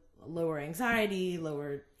 lower anxiety,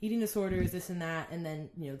 lower eating disorders, this and that, and then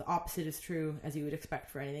the opposite is true, as you would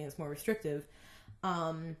expect for anything that's more restrictive.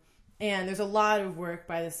 And there's a lot of work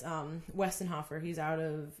by this Westenhofer. He's out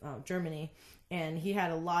of Germany, and he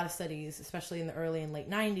had a lot of studies, especially in the early and late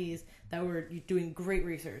 90s, that were doing great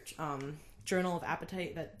research. Journal of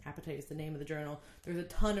Appetite, that Appetite is the name of the journal. There's a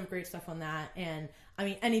ton of great stuff on that, and I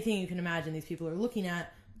mean anything you can imagine these people are looking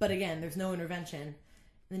at. But again, there's no intervention. And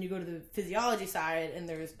then you go to the physiology side, and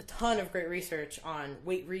there's a ton of great research on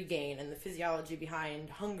weight regain and the physiology behind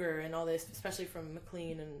hunger and all this, especially from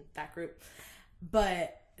McLean and that group.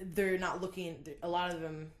 But they're not looking, a lot of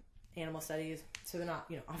them, animal studies, so they're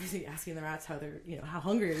not, obviously asking the rats how they're, how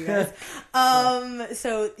hungry are you guys?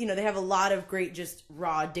 So, they have a lot of great just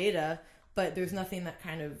raw data, but there's nothing that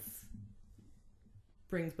kind of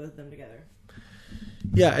brings both of them together.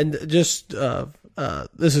 Yeah, and just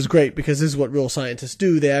this is great because this is what real scientists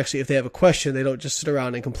do. They actually, if they have a question, they don't just sit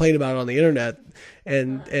around and complain about it on the internet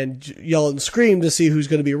and yell and scream to see who's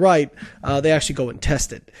going to be right. They actually go and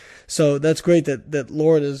test it. So that's great that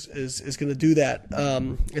Lauren is going to do that.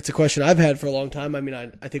 It's a question I've had for a long time. I mean,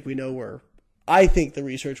 I think we know where I think the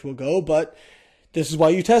research will go, but this is why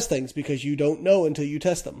you test things, because you don't know until you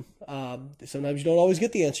test them. Sometimes you don't always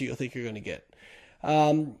get the answer you think you're going to get.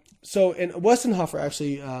 So, and Westenhofer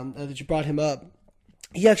actually, that you brought him up,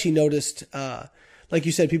 he actually noticed, like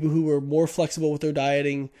you said, people who were more flexible with their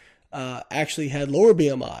dieting, actually had lower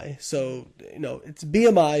BMI. So, it's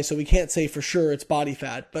BMI, so we can't say for sure it's body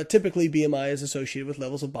fat, but typically BMI is associated with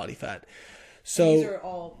levels of body fat. So these are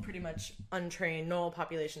all pretty much untrained, normal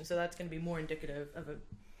population, so that's going to be more indicative of an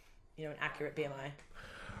accurate BMI.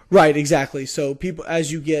 Right, exactly. So people,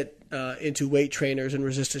 as you get into weight trainers and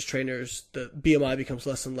resistance trainers, the BMI becomes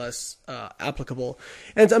less and less applicable.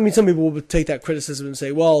 And I mean, some people will take that criticism and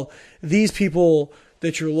say, well, these people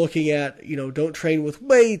that you're looking at, don't train with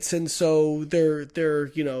weights, and so they're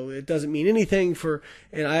it doesn't mean anything for.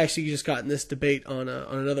 And I actually just got in this debate on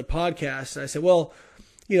another podcast, and I said, well,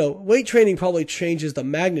 weight training probably changes the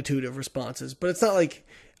magnitude of responses, but it's not like.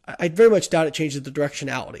 I very much doubt it changes the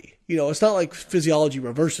directionality. It's not like physiology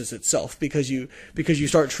reverses itself because you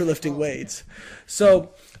start lifting weights. So,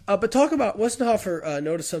 but talk about Wessenhofer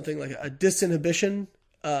noticed something like a disinhibition.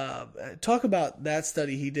 Talk about that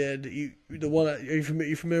study he did. Are you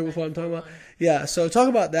familiar with what I'm talking about? Yeah. So talk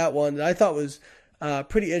about that one that I thought was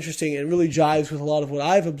pretty interesting and really jives with a lot of what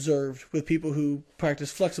I've observed with people who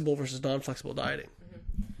practice flexible versus non-flexible dieting.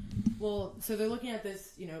 Well, so they're looking at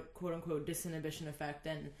this, quote unquote disinhibition effect,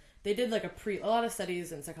 and they did like a lot of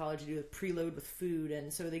studies in psychology do a preload with food,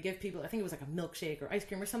 and so they give people, I think it was like a milkshake or ice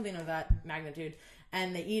cream or something of that magnitude,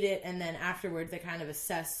 and they eat it, and then afterwards they kind of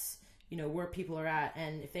assess, where people are at,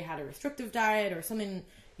 and if they had a restrictive diet or something,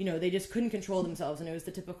 they just couldn't control themselves, and it was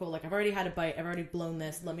the typical like, I've already had a bite, I've already blown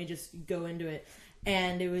this, let me just go into it,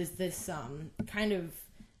 and it was this kind of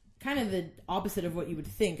the opposite of what you would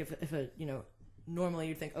think if a normally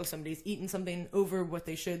you'd think, oh, somebody's eaten something over what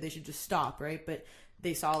they should just stop, right? But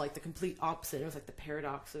they saw like the complete opposite. It was like the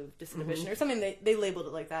paradox of disinhibition or something. They labeled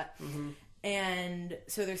it like that. And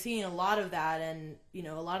so they're seeing a lot of that, and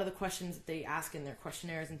a lot of the questions that they ask in their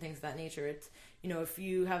questionnaires and things of that nature. It's if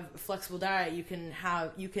you have a flexible diet, you can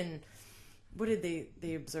what did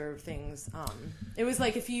they observe things? It was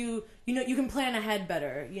like if you can plan ahead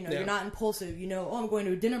better. You're not impulsive. Oh, I'm going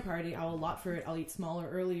to a dinner party. I'll allot for it. I'll eat smaller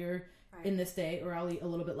earlier in this day, or I'll eat a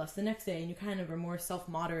little bit less the next day, and you kind of are more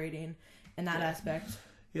self-moderating in that aspect.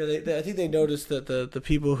 Yeah, I think they noticed that the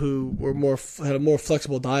people who were had a more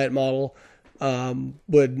flexible diet model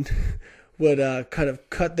would kind of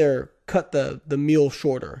cut the meal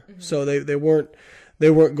shorter. So they weren't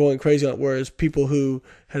going crazy on it. Whereas people who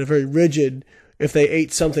had a very rigid, if they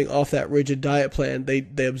ate something off that rigid diet plan,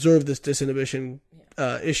 they observed this disinhibition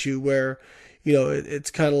issue where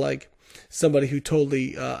it's kind of like somebody who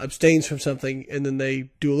totally abstains from something, and then they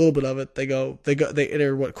do a little bit of it. They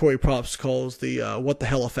enter what Corey Props calls the what the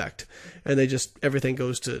hell effect, and everything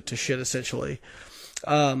goes to shit essentially.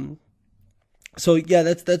 So yeah,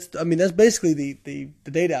 that's basically the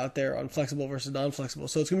data out there on flexible versus non-flexible.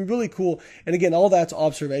 So it's gonna be really cool. And again, all that's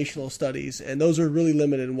observational studies, and those are really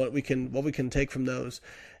limited in what we can take from those.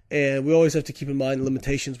 And we always have to keep in mind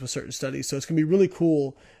limitations with certain studies. So it's gonna be really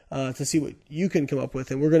cool to see what you can come up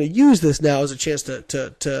with, and we're going to use this now as a chance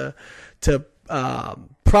to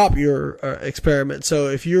prop your experiment. So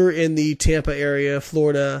if you're in the Tampa area,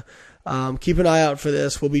 Florida, keep an eye out for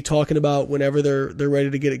this. We'll be talking about whenever they're ready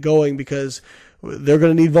to get it going, because they're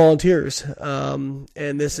going to need volunteers. And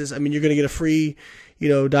this is, you're going to get a free,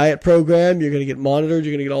 diet program. You're going to get monitored.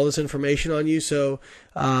 You're going to get all this information on you. So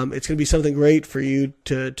it's going to be something great for you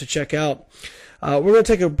to check out. We're going to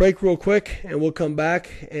take a break real quick, and we'll come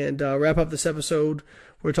back and wrap up this episode.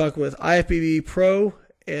 We're talking with IFBB Pro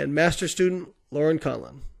and Master Student Lauren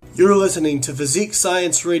Conlon. You're listening to Physique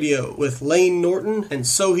Science Radio with Lane Norton and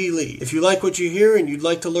Sohee Lee. If you like what you hear and you'd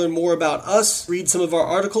like to learn more about us, read some of our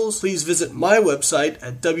articles, please visit my website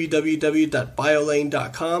at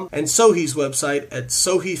www.biolane.com and Sohee's website at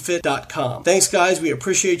soheefit.com. Thanks, guys. We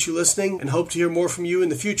appreciate you listening and hope to hear more from you in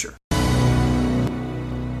the future.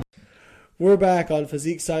 We're back on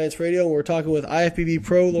Physique Science Radio, and we're talking with IFBB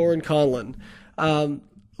Pro Lauren Conlon.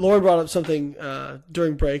 Lauren brought up something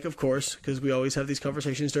during break, of course, because we always have these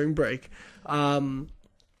conversations during break, about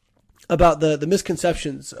the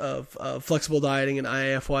misconceptions of flexible dieting and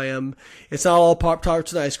IFYM. It's not all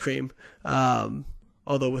Pop-Tarts and ice cream,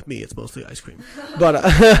 although with me it's mostly ice cream. But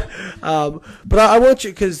I want you,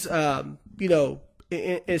 because,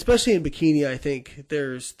 especially in bikini, I think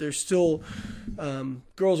there's still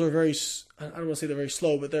girls are very, I don't want to say they're very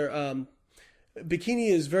slow, but they're bikini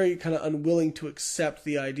is very kind of unwilling to accept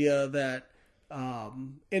the idea that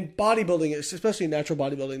in bodybuilding, especially in natural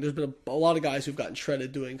bodybuilding, there's been a lot of guys who've gotten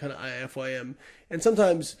shredded doing kind of IFYM, and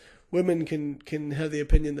sometimes women can have the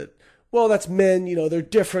opinion that, well, that's men, they're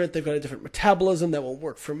different, they've got a different metabolism, that won't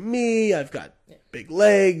work for me, I've got big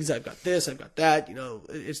legs, I've got this, I've got that,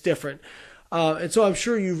 it's different. And so I'm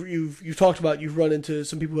sure you've talked about, you've run into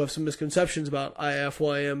some people who have some misconceptions about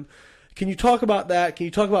IFYM. Can you talk about that? Can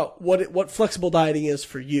you talk about what flexible dieting is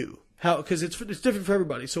for you? How, because it's different for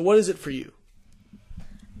everybody. So what is it for you?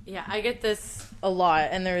 Yeah, I get this a lot,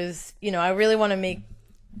 and there's, I really want to make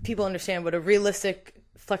people understand what a realistic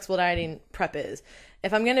flexible dieting prep is.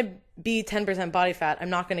 If I'm going to be 10% body fat, I'm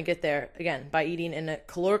not going to get there, again, by eating in a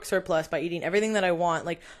caloric surplus, by eating everything that I want.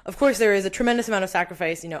 Like, of course, there is a tremendous amount of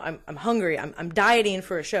sacrifice. I'm hungry. I'm dieting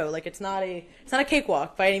for a show. Like, it's not a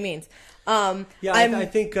cakewalk by any means. I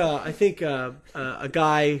think a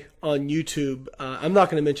guy on YouTube, I'm not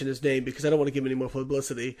going to mention his name because I don't want to give him any more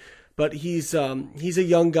publicity, but he's a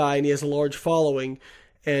young guy and he has a large following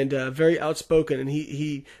and very outspoken, and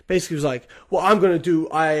he basically was like, well, I'm going to do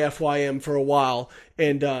IIFYM for a while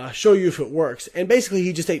and show you if it works. And basically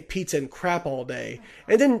he just ate pizza and crap all day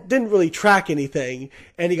and didn't really track anything,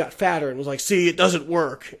 and he got fatter and was like, see, it doesn't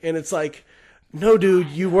work. And it's like, no, dude,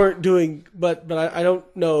 you weren't doing, but I don't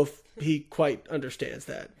know if he quite understands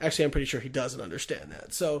that. Actually, I'm pretty sure he doesn't understand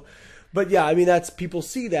that. So, but yeah, I mean, that's, people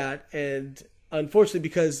see that, and unfortunately,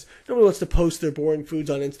 because nobody wants to post their boring foods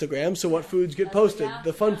on Instagram, so what foods get posted?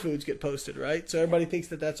 The fun foods get posted, right? So everybody thinks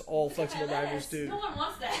that that's all flexible dieters do. No one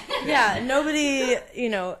wants that. Yeah,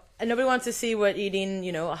 nobody wants to see what eating,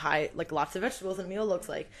 a high, like lots of vegetables in a meal looks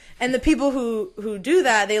like. And the people who do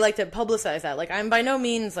that, they like to publicize that. Like, I'm by no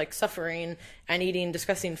means like suffering and eating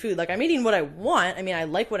disgusting food. Like, I'm eating what I want. I mean, I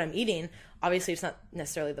like what I'm eating. Obviously, it's not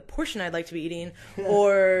necessarily the portion I'd like to be eating,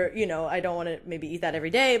 or, I don't want to maybe eat that every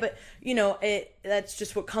day, but, that's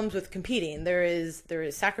just what comes with competing. There is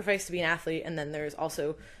sacrifice to be an athlete, and then there's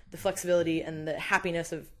also the flexibility and the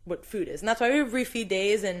happiness of what food is. And that's why we have refeed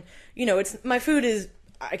days, and, my food is,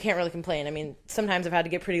 I can't really complain. I mean, sometimes I've had to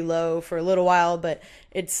get pretty low for a little while, but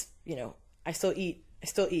it's, I still eat,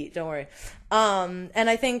 don't worry. And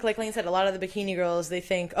I think, like Lane said, a lot of the bikini girls, they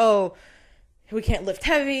think, oh, we can't lift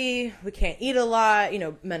heavy, we can't eat a lot,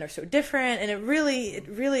 men are so different, and it really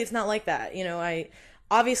it's not like that.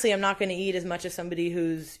 I'm not going to eat as much as somebody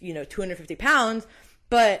who's, 250 pounds,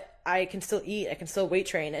 but I can still eat, I can still weight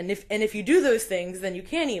train, and if you do those things, then you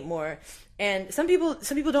can eat more. And some people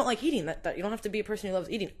don't like eating, that you don't have to be a person who loves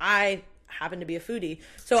eating. I happen to be a foodie,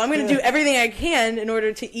 so I'm going to do everything I can in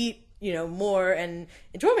order to eat, more and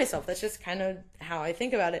enjoy myself. That's just kind of how I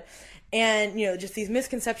think about it. And, just these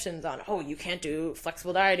misconceptions on, oh, you can't do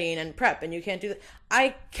flexible dieting and prep, and you can't do that.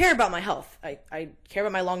 I care about my health. I care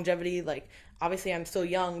about my longevity. Like, obviously I'm still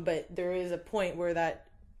young, but there is a point where that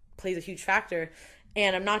plays a huge factor.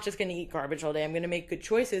 And I'm not just going to eat garbage all day. I'm going to make good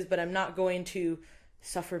choices, but I'm not going to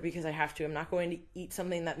suffer because I have to. I'm not going to eat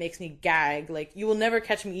something that makes me gag. Like, you will never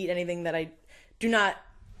catch me eat anything that I do not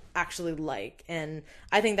actually like. And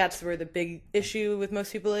I think that's where the big issue with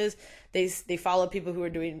most people is. They follow people who are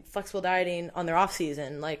doing flexible dieting on their off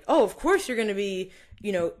season. Like, oh, of course you're going to be,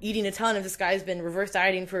 eating a ton if this guy's been reverse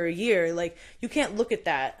dieting for a year. Like, you can't look at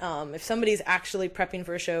that. If somebody's actually prepping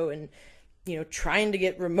for a show and, trying to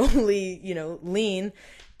get remotely, lean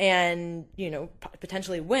and,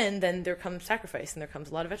 potentially win, then there comes sacrifice and there comes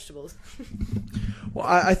a lot of vegetables. Well,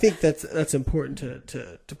 I think that's important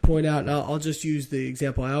to point out, and I'll just use the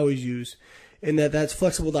example I always use, in that's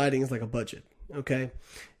flexible dieting is like a budget, okay?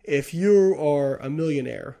 If you are a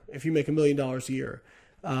millionaire, if you make $1 million a year,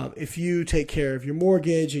 if you take care of your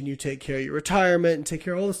mortgage and you take care of your retirement and take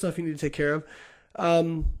care of all the stuff you need to take care of,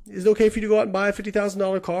 is it okay for you to go out and buy a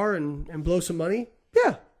 $50,000 car and blow some money?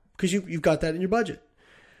 Yeah, because you've got that in your budget.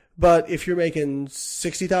 But if you're making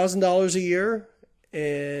 $60,000 a year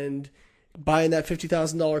and buying that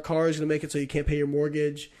 $50,000 car is going to make it so you can't pay your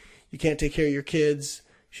mortgage, you can't take care of your kids,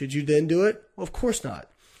 should you then do it? Well, of course not.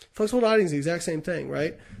 Flexible dieting is the exact same thing,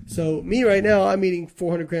 right? So me right now, I'm eating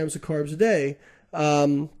 400 grams of carbs a day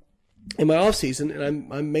in my off season,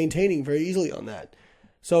 and I'm maintaining very easily on that.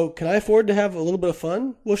 So can I afford to have a little bit of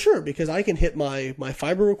fun? Well, sure, because I can hit my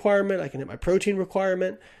fiber requirement, I can hit my protein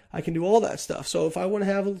requirement, I can do all that stuff. So if I want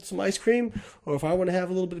to have some ice cream or if I want to have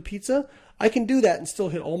a little bit of pizza, I can do that and still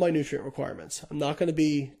hit all my nutrient requirements. I'm not going to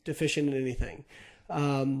be deficient in anything.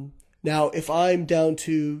 Now, if I'm down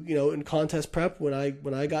to, in contest prep, when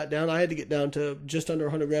I got down, I had to get down to just under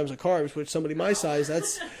 100 grams of carbs, which somebody my size,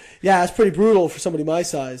 that's pretty brutal for somebody my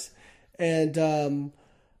size. And,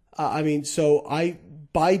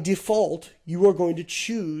 by default, you are going to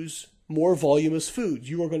choose more voluminous foods.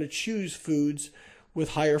 You are going to choose foods with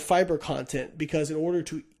higher fiber content, because in order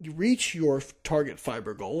to reach your target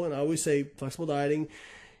fiber goal, and I always say flexible dieting,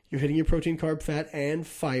 you're hitting your protein, carb, fat, and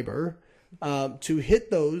fiber. To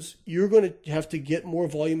hit those, you're going to have to get more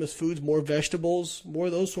voluminous foods, more vegetables, more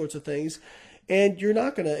of those sorts of things. And you're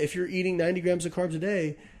not going to, if you're eating 90 grams of carbs a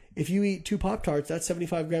day, if you eat 2 Pop-Tarts, that's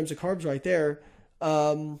 75 grams of carbs right there.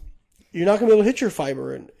 you're not going to be able to hit your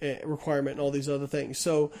fiber and requirement and all these other things.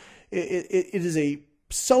 So it is a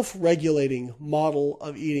self-regulating model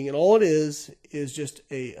of eating, and all it is just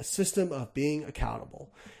a system of being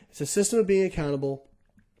accountable. It's a system of being accountable,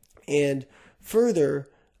 and further,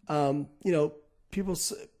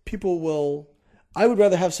 people will. I would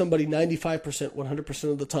rather have somebody 95%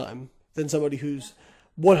 100% of the time than somebody who's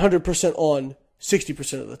 100% on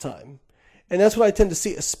 60% of the time. And that's what I tend to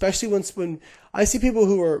see, especially when I see people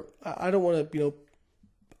who are, I don't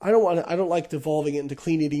like devolving it into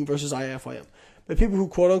clean eating versus IFYM. But people who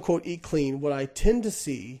quote unquote eat clean, what I tend to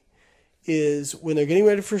see is when they're getting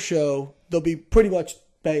ready for a show, they'll be pretty much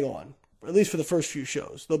bang on, at least for the first few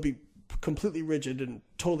shows. They'll be completely rigid and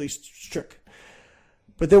totally strict.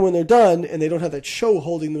 But then when they're done and they don't have that show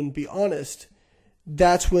holding them to be honest,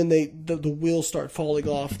 that's when the wheels start falling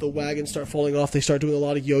off, the wagons start falling off. They start doing a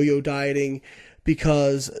lot of yo-yo dieting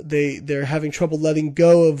because they're having trouble letting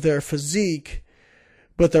go of their physique,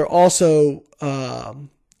 but they're also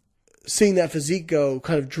seeing that physique go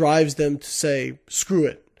kind of drives them to say, screw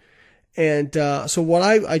it. And so what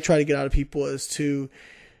I try to get out of people is to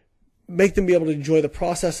make them be able to enjoy the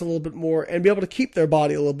process a little bit more and be able to keep their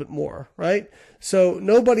body a little bit more, right? So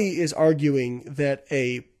nobody is arguing that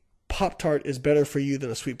a Pop-Tart is better for you than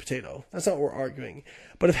a sweet potato. That's not what we're arguing.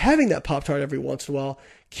 But if having that Pop-Tart every once in a while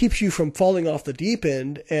keeps you from falling off the deep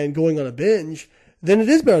end and going on a binge, then it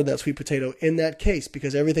is better than that sweet potato in that case,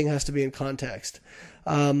 because everything has to be in context.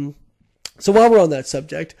 So while we're on that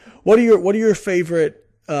subject, what are your favorite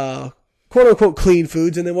quote unquote clean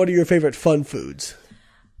foods, and then what are your favorite fun foods?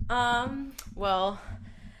 Well,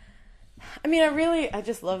 I mean, I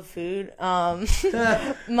just love food. Obviously,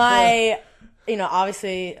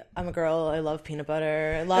 I'm a girl. I love peanut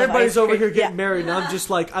butter. I love Everybody's over here getting married, and I'm just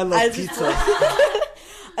like, I love pizza.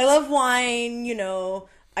 I love wine.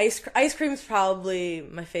 Ice cream's probably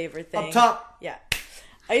my favorite thing. Up top. Yeah,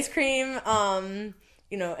 ice cream. And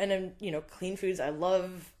then clean foods. I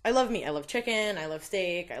love meat. I love chicken. I love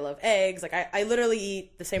steak. I love eggs. Like I literally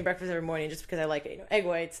eat the same breakfast every morning just because I like it. Egg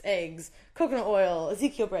whites, eggs, coconut oil,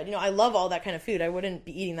 Ezekiel bread. I love all that kind of food. I wouldn't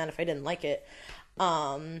be eating that if I didn't like it.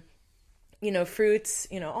 Fruits,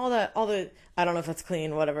 all the, I don't know if that's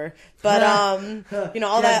clean, whatever, but, all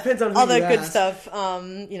that good stuff.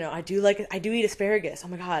 I do eat asparagus. Oh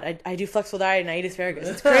my God. I do flexible diet and I eat asparagus.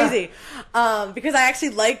 It's crazy. Because I actually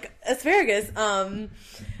like asparagus.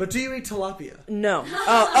 But do you eat tilapia? No.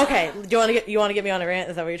 Oh, okay. You want to get me on a rant?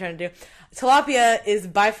 Is that what you're trying to do? Tilapia is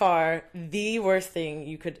by far the worst thing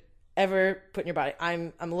you could ever put in your body.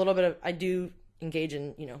 I'm a little bit of, I do engage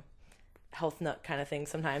in, health nut kind of thing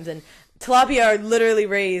sometimes, and tilapia are literally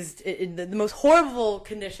raised in the most horrible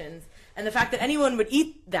conditions, and the fact that anyone would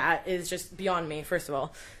eat that is just beyond me, first of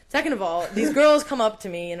all. Second of all, these girls come up to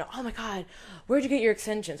me and, oh my God, where'd you get your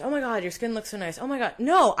extensions? Oh my God, your skin looks so nice. Oh my God.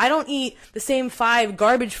 No, I don't eat the same 5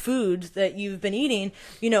 garbage foods that you've been eating,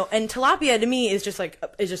 and tilapia to me is just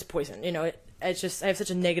poison, It's just, I have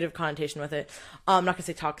such a negative connotation with it. I'm not gonna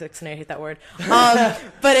say toxic, and I hate that word. But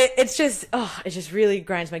it just really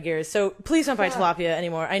grinds my gears. So please don't buy tilapia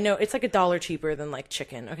anymore. I know it's like $1 cheaper than like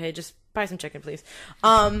chicken. Okay, just buy some chicken, please.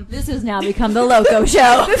 This has now become the Loco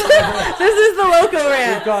Show. This is the Loco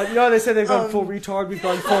rant. They said they've gone full retard. We've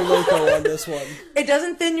gone full Loco on this one. It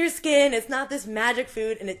doesn't thin your skin. It's not this magic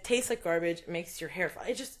food, and it tastes like garbage. It makes your hair fall.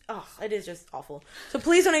 It is just awful. So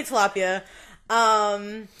please don't eat tilapia.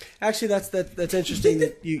 Actually, that's interesting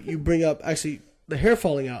that you bring up actually the hair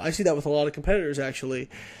falling out. I see that with a lot of competitors actually,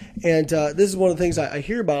 and this is one of the things I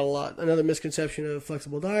hear about a lot. Another misconception of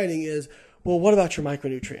flexible dieting is, well, what about your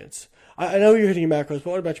micronutrients? I know you're hitting your macros, but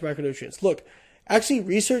what about your micronutrients? Look, actually,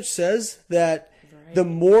 research says that the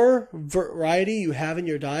more variety you have in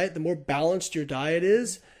your diet, the more balanced your diet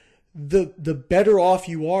is, the better off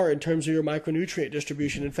you are in terms of your micronutrient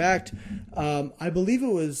distribution. In fact, I believe it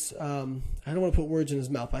was, I don't want to put words in his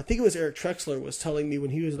mouth, but I think it was Eric Trexler was telling me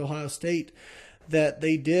when he was at Ohio State that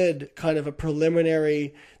they did kind of a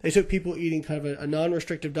preliminary, they took people eating kind of a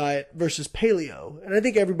non-restrictive diet versus paleo. And I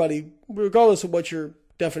think everybody, regardless of what your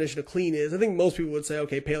definition of clean is, I think most people would say,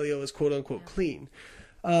 okay, paleo is quote unquote clean.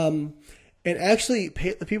 And actually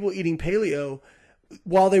the people eating paleo,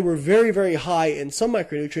 while they were very, very high in some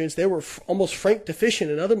micronutrients, they were almost frank deficient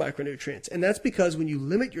in other micronutrients. And that's because when you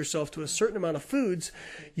limit yourself to a certain amount of foods,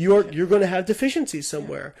 you're going to have deficiencies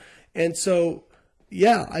somewhere. And so,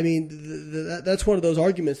 yeah, I mean, that's one of those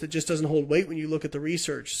arguments that just doesn't hold weight when you look at the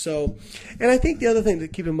research. So, and I think the other thing to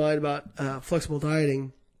keep in mind about flexible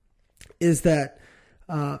dieting is that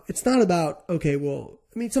it's not about, okay, well,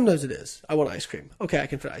 I mean, sometimes it is. I want ice cream. Okay, I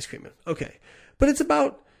can fit ice cream in. Okay. But it's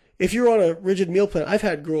about, if you're on a rigid meal plan, I've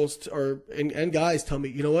had girls and guys tell me,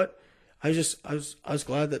 you know what? I was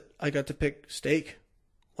glad that I got to pick steak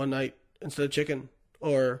one night instead of chicken,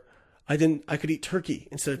 or I could eat turkey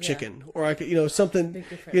instead of chicken, or I could, something,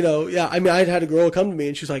 yeah. I mean, I had a girl come to me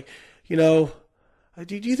and she's like,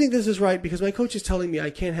 do you think this is right? Because my coach is telling me I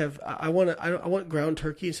can't have, I want ground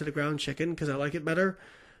turkey instead of ground chicken because I like it better.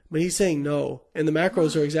 But he's saying no. And the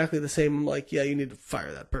macros are exactly the same. I'm like, yeah, you need to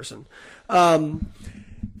fire that person.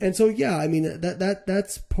 And so, yeah, I mean,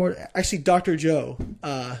 that's part. Actually, Dr. Joe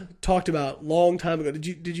talked about long time ago.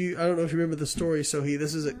 Did you? I don't know if you remember the story. So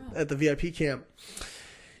this is at the VIP camp.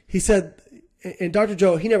 He said, and Dr.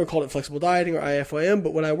 Joe, he never called it flexible dieting or IFYM,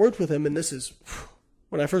 but when I worked with him, and this is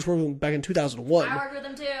when I first worked with him back in 2001. I worked with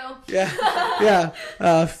him too. Yeah,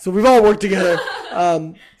 yeah. So we've all worked together.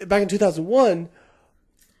 Back in 2001,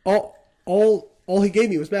 all he gave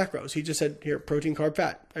me was macros. He just said, here, protein, carb,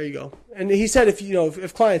 fat. There you go. And he said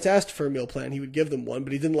if clients asked for a meal plan, he would give them one,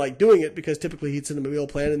 but he didn't like doing it because typically he'd send them a meal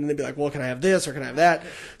plan and then they'd be like, well, can I have this or can I have that?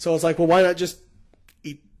 So it's like, well, why not just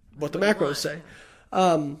eat what the macros say?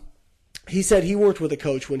 He said he worked with a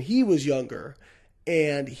coach when he was younger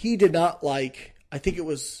and he did not like, I think it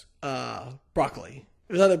was broccoli.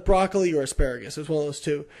 It was either broccoli or asparagus. It was one of those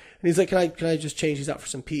two. And he's like, can I just change these out for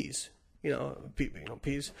some peas?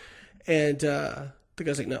 Peas. And the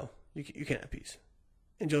guy's like, no, you can't have peas.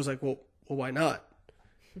 And Joe's like, well, why not?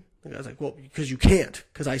 The guy's like, well, because you can't,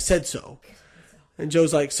 because I said so. And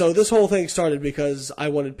Joe's like, so this whole thing started because I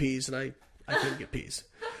wanted peas and I couldn't get peas.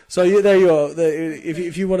 So there you go.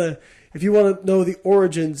 If you want to know the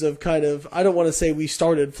origins of kind of, I don't want to say we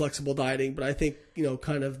started flexible dieting, but I think,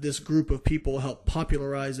 kind of this group of people helped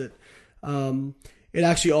popularize it. It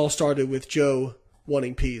actually all started with Joe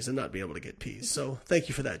wanting peas and not being able to get peas. So thank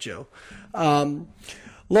you for that, Joe.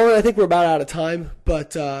 Lauren, I think we're about out of time,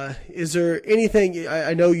 but is there anything,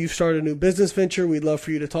 I know you've started a new business venture we'd love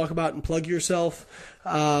for you to talk about and plug yourself.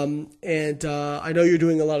 And I know you're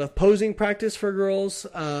doing a lot of posing practice for girls.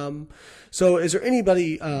 So is there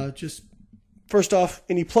anybody, just first off,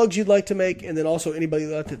 any plugs you'd like to make, and then also anybody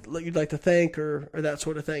you'd like to thank or that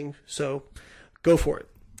sort of thing? So go for it.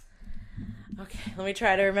 Okay, let me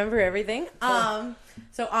try to remember everything.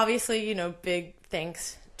 So obviously, big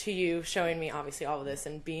thanks to you showing me obviously all of this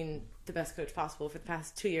and being the best coach possible for the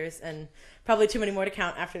past 2 years and probably too many more to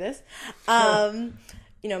count after this.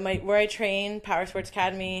 Where I train, Power Sports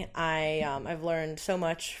Academy, I've learned so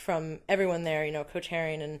much from everyone there, Coach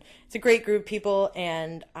Herring, and it's a great group of people,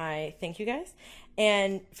 and I thank you guys.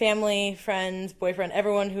 And family, friends, boyfriend,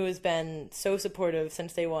 everyone who has been so supportive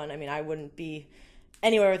since day one. I mean, I wouldn't be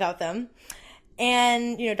anywhere without them.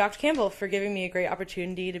 And, Dr. Campbell for giving me a great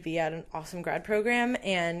opportunity to be at an awesome grad program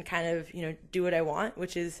and kind of, do what I want,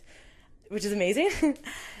 which is amazing.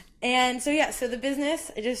 And so the business,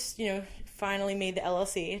 I just, finally made the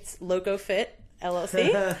LLC. It's Loco Fit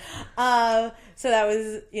LLC. So that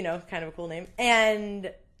was, kind of a cool name.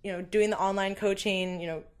 And, doing the online coaching,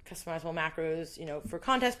 customizable macros, for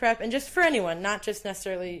contest prep and just for anyone, not just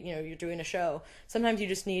necessarily, you're doing a show. Sometimes you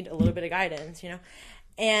just need a little bit of guidance,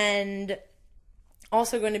 and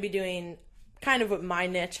also going to be doing kind of what my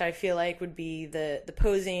niche I feel like would be the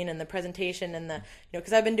posing and the presentation and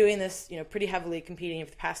because I've been doing this, pretty heavily competing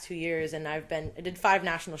for the past 2 years, and I did 5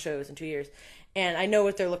 national shows in 2 years, and I know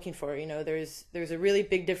what they're looking for. There's a really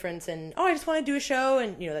big difference in, I just want to do a show,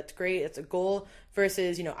 and that's great, it's a goal,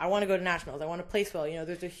 versus I want to go to nationals, I want to place well.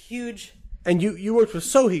 There's a huge. And you worked with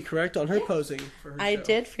Sohi, correct, on her posing for her show? I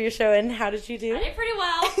did for your show, and how did you do? I did pretty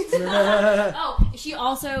well. Oh, she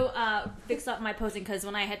also fixed up my posing, because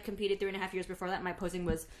when I had competed 3.5 years before that, my posing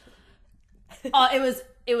was. It was.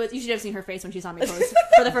 You should have seen her face when she saw me pose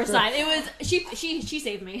for the first time. It was. She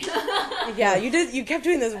saved me. Yeah, you did. You kept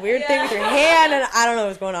doing this weird thing with your hand, and I don't know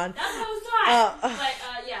what's going on. That's what I was taught.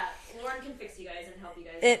 But yeah, Lauren can fix you guys and help you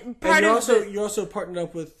guys. You're also partnered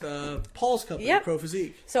up with Paul's company, yep. Pro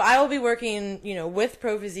Physique. So I will be working, with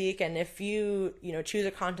Pro Physique, and if you, choose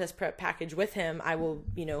a contest prep package with him, I will,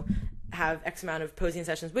 have X amount of posing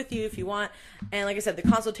sessions with you if you want. And like I said, the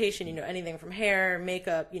consultation, anything from hair,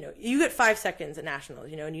 makeup, you get 5 seconds at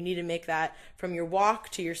nationals, and you need to make that from your walk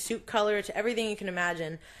to your suit color to everything you can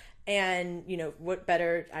imagine. And, what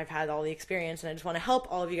better, I've had all the experience, and I just want to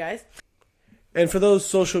help all of you guys. And for those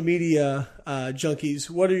social media junkies,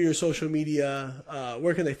 what are your social media,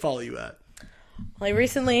 where can they follow you at? Well, I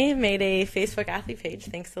recently made a Facebook athlete page,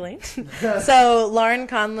 thanks to Lane. So Lauren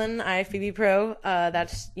Conlon, IFBB Pro,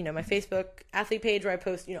 that's, my Facebook athlete page where I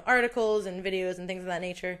post, articles and videos and things of that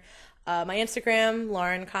nature. My Instagram,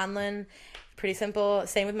 Lauren Conlon, pretty simple.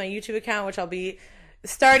 Same with my YouTube account, which I'll be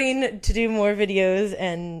starting to do more videos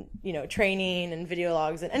and, training and video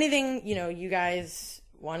logs and anything, you guys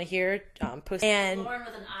want to hear, post. And Lauren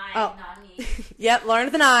with an I, Oh. not an E. yep, Lauren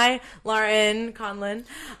with an I, Lauren Conlon.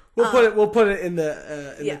 We'll put it in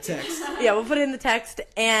the the text. Yeah, we'll put it in the text,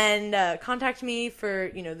 and contact me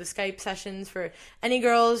for the Skype sessions for any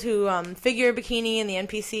girls who figure bikini in the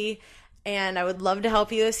NPC. And I would love to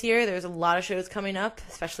help you this year. There's a lot of shows coming up,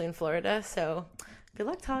 especially in Florida. So good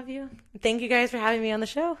luck to all of you. Thank you guys for having me on the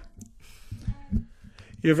show.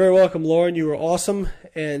 You're very welcome, Lauren. You were awesome.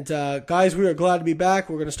 And guys, we are glad to be back.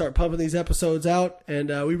 We're going to start pumping these episodes out. And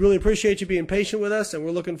we really appreciate you being patient with us. And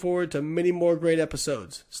we're looking forward to many more great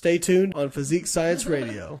episodes. Stay tuned on Physique Science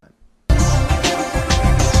Radio.